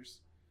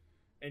fingers.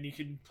 And you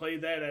can play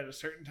that at a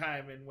certain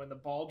time, and when the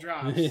ball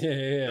drops,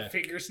 the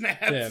finger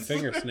snaps. Yeah,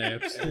 finger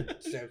snaps.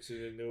 Snaps to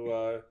the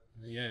new.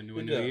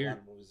 New year.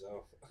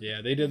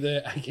 Yeah, they did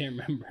that. I can't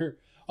remember.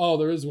 Oh,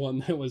 there is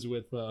one that was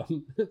with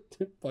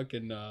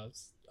fucking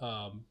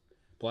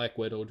Black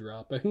Widow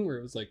dropping, where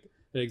it was like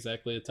at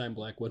exactly the time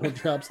Black Widow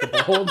drops, the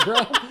ball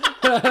drop.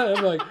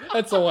 I'm like,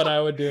 that's the one I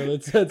would do.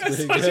 That's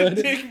pretty good.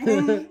 A dick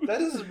move. That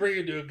doesn't bring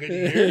you to a good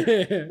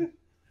year.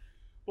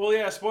 Well,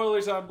 yeah,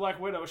 spoilers on Black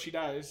Widow. She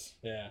dies.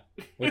 Yeah,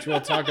 which we'll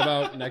talk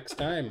about next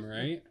time,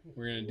 right?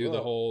 We're going to do the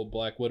whole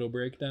Black Widow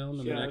breakdown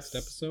in the next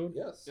episode.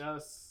 Yes.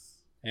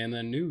 And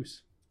then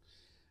news.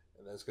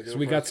 And that's good. So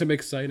we got some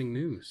exciting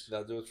news.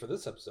 That'll do it for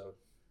this episode.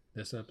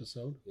 This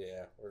episode?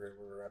 Yeah, we're going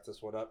to wrap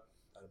this one up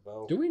at a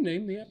bow. Do we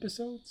name the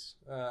episodes?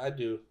 I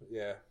do,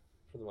 yeah,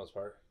 for the most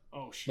part.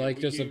 Oh, shit. Like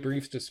just a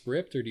brief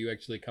script, or do you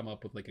actually come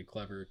up with like a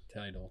clever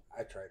title?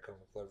 I try to come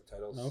up with clever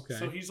titles. Okay.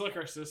 So he's like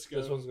our Cisco.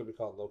 This one's going to be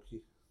called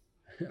Loki.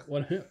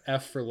 What?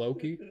 F for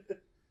Loki?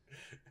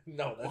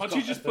 No, that's why don't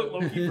you just put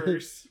Loki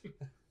first?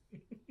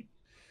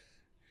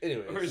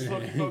 Anyways. Or is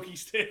Loki Pokey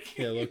stick?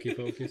 Yeah, Loki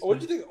Pokey stick. What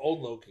did you think of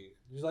old Loki?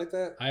 Did you like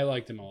that? I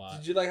liked him a lot.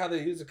 Did you like how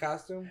they used the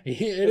costume?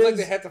 It's like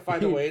they had to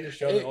find a way to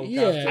show the old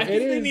costume. I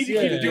think they need to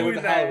keep doing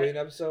the that. Halloween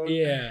episode.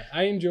 Yeah,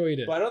 I enjoyed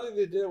it. But I don't think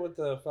they did it with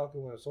the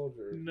Falcon Winter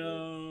Soldier.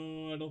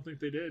 No, I don't think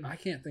they did. I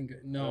can't think.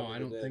 I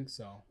don't think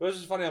so. It was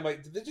just funny. I'm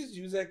like, did they just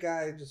use that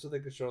guy just so they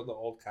could show the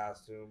old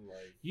costume?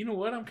 Like, you know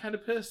what? I'm kind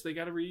of pissed. They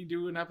got to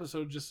redo an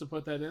episode just to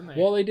put that in there.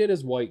 Well, they did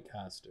his white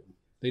costume.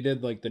 They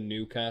did like the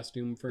new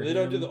costume for him. They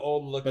don't do the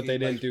old looking, but they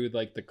didn't do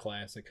like the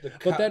classic.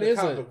 But that is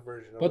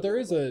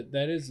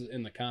that is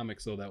in the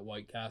comics though, that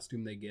white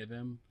costume they give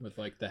him with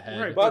like the head.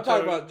 Right, but I'm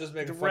talking about just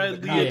making the fun of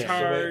red the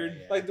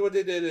leotard, like what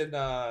they did in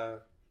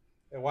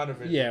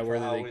WandaVision. Yeah, where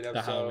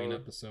the Halloween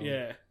episode.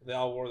 Yeah, they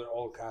all wore their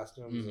old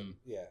costumes. Mm-hmm. And,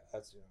 yeah,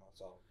 that's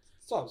that's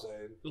all I'm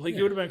saying. Like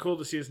it would have been cool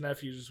to see his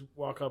nephew just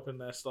walk up in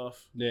that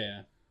stuff.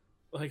 Yeah.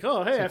 Like,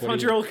 oh hey, I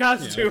found your old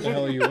costume. What the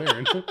hell are you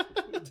wearing? What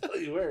the hell are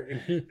you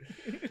wearing?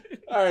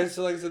 All right,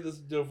 so like I said, this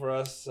will do it for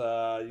us.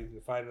 You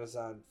can find us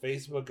on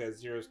Facebook at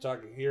Zeros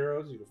Talking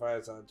Heroes. You can find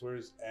us on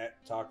Twitter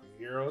at Talking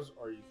Heroes,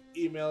 or you can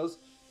email us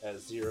at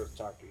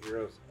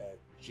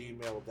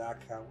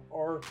zerostalkingheroes@gmail.com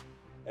or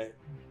at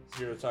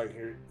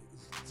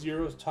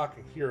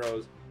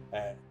zerostalkingheroes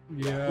at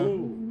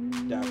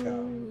yahoo.com.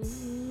 That'll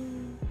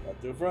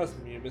do it for us.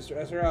 Me and Mr.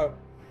 S are out.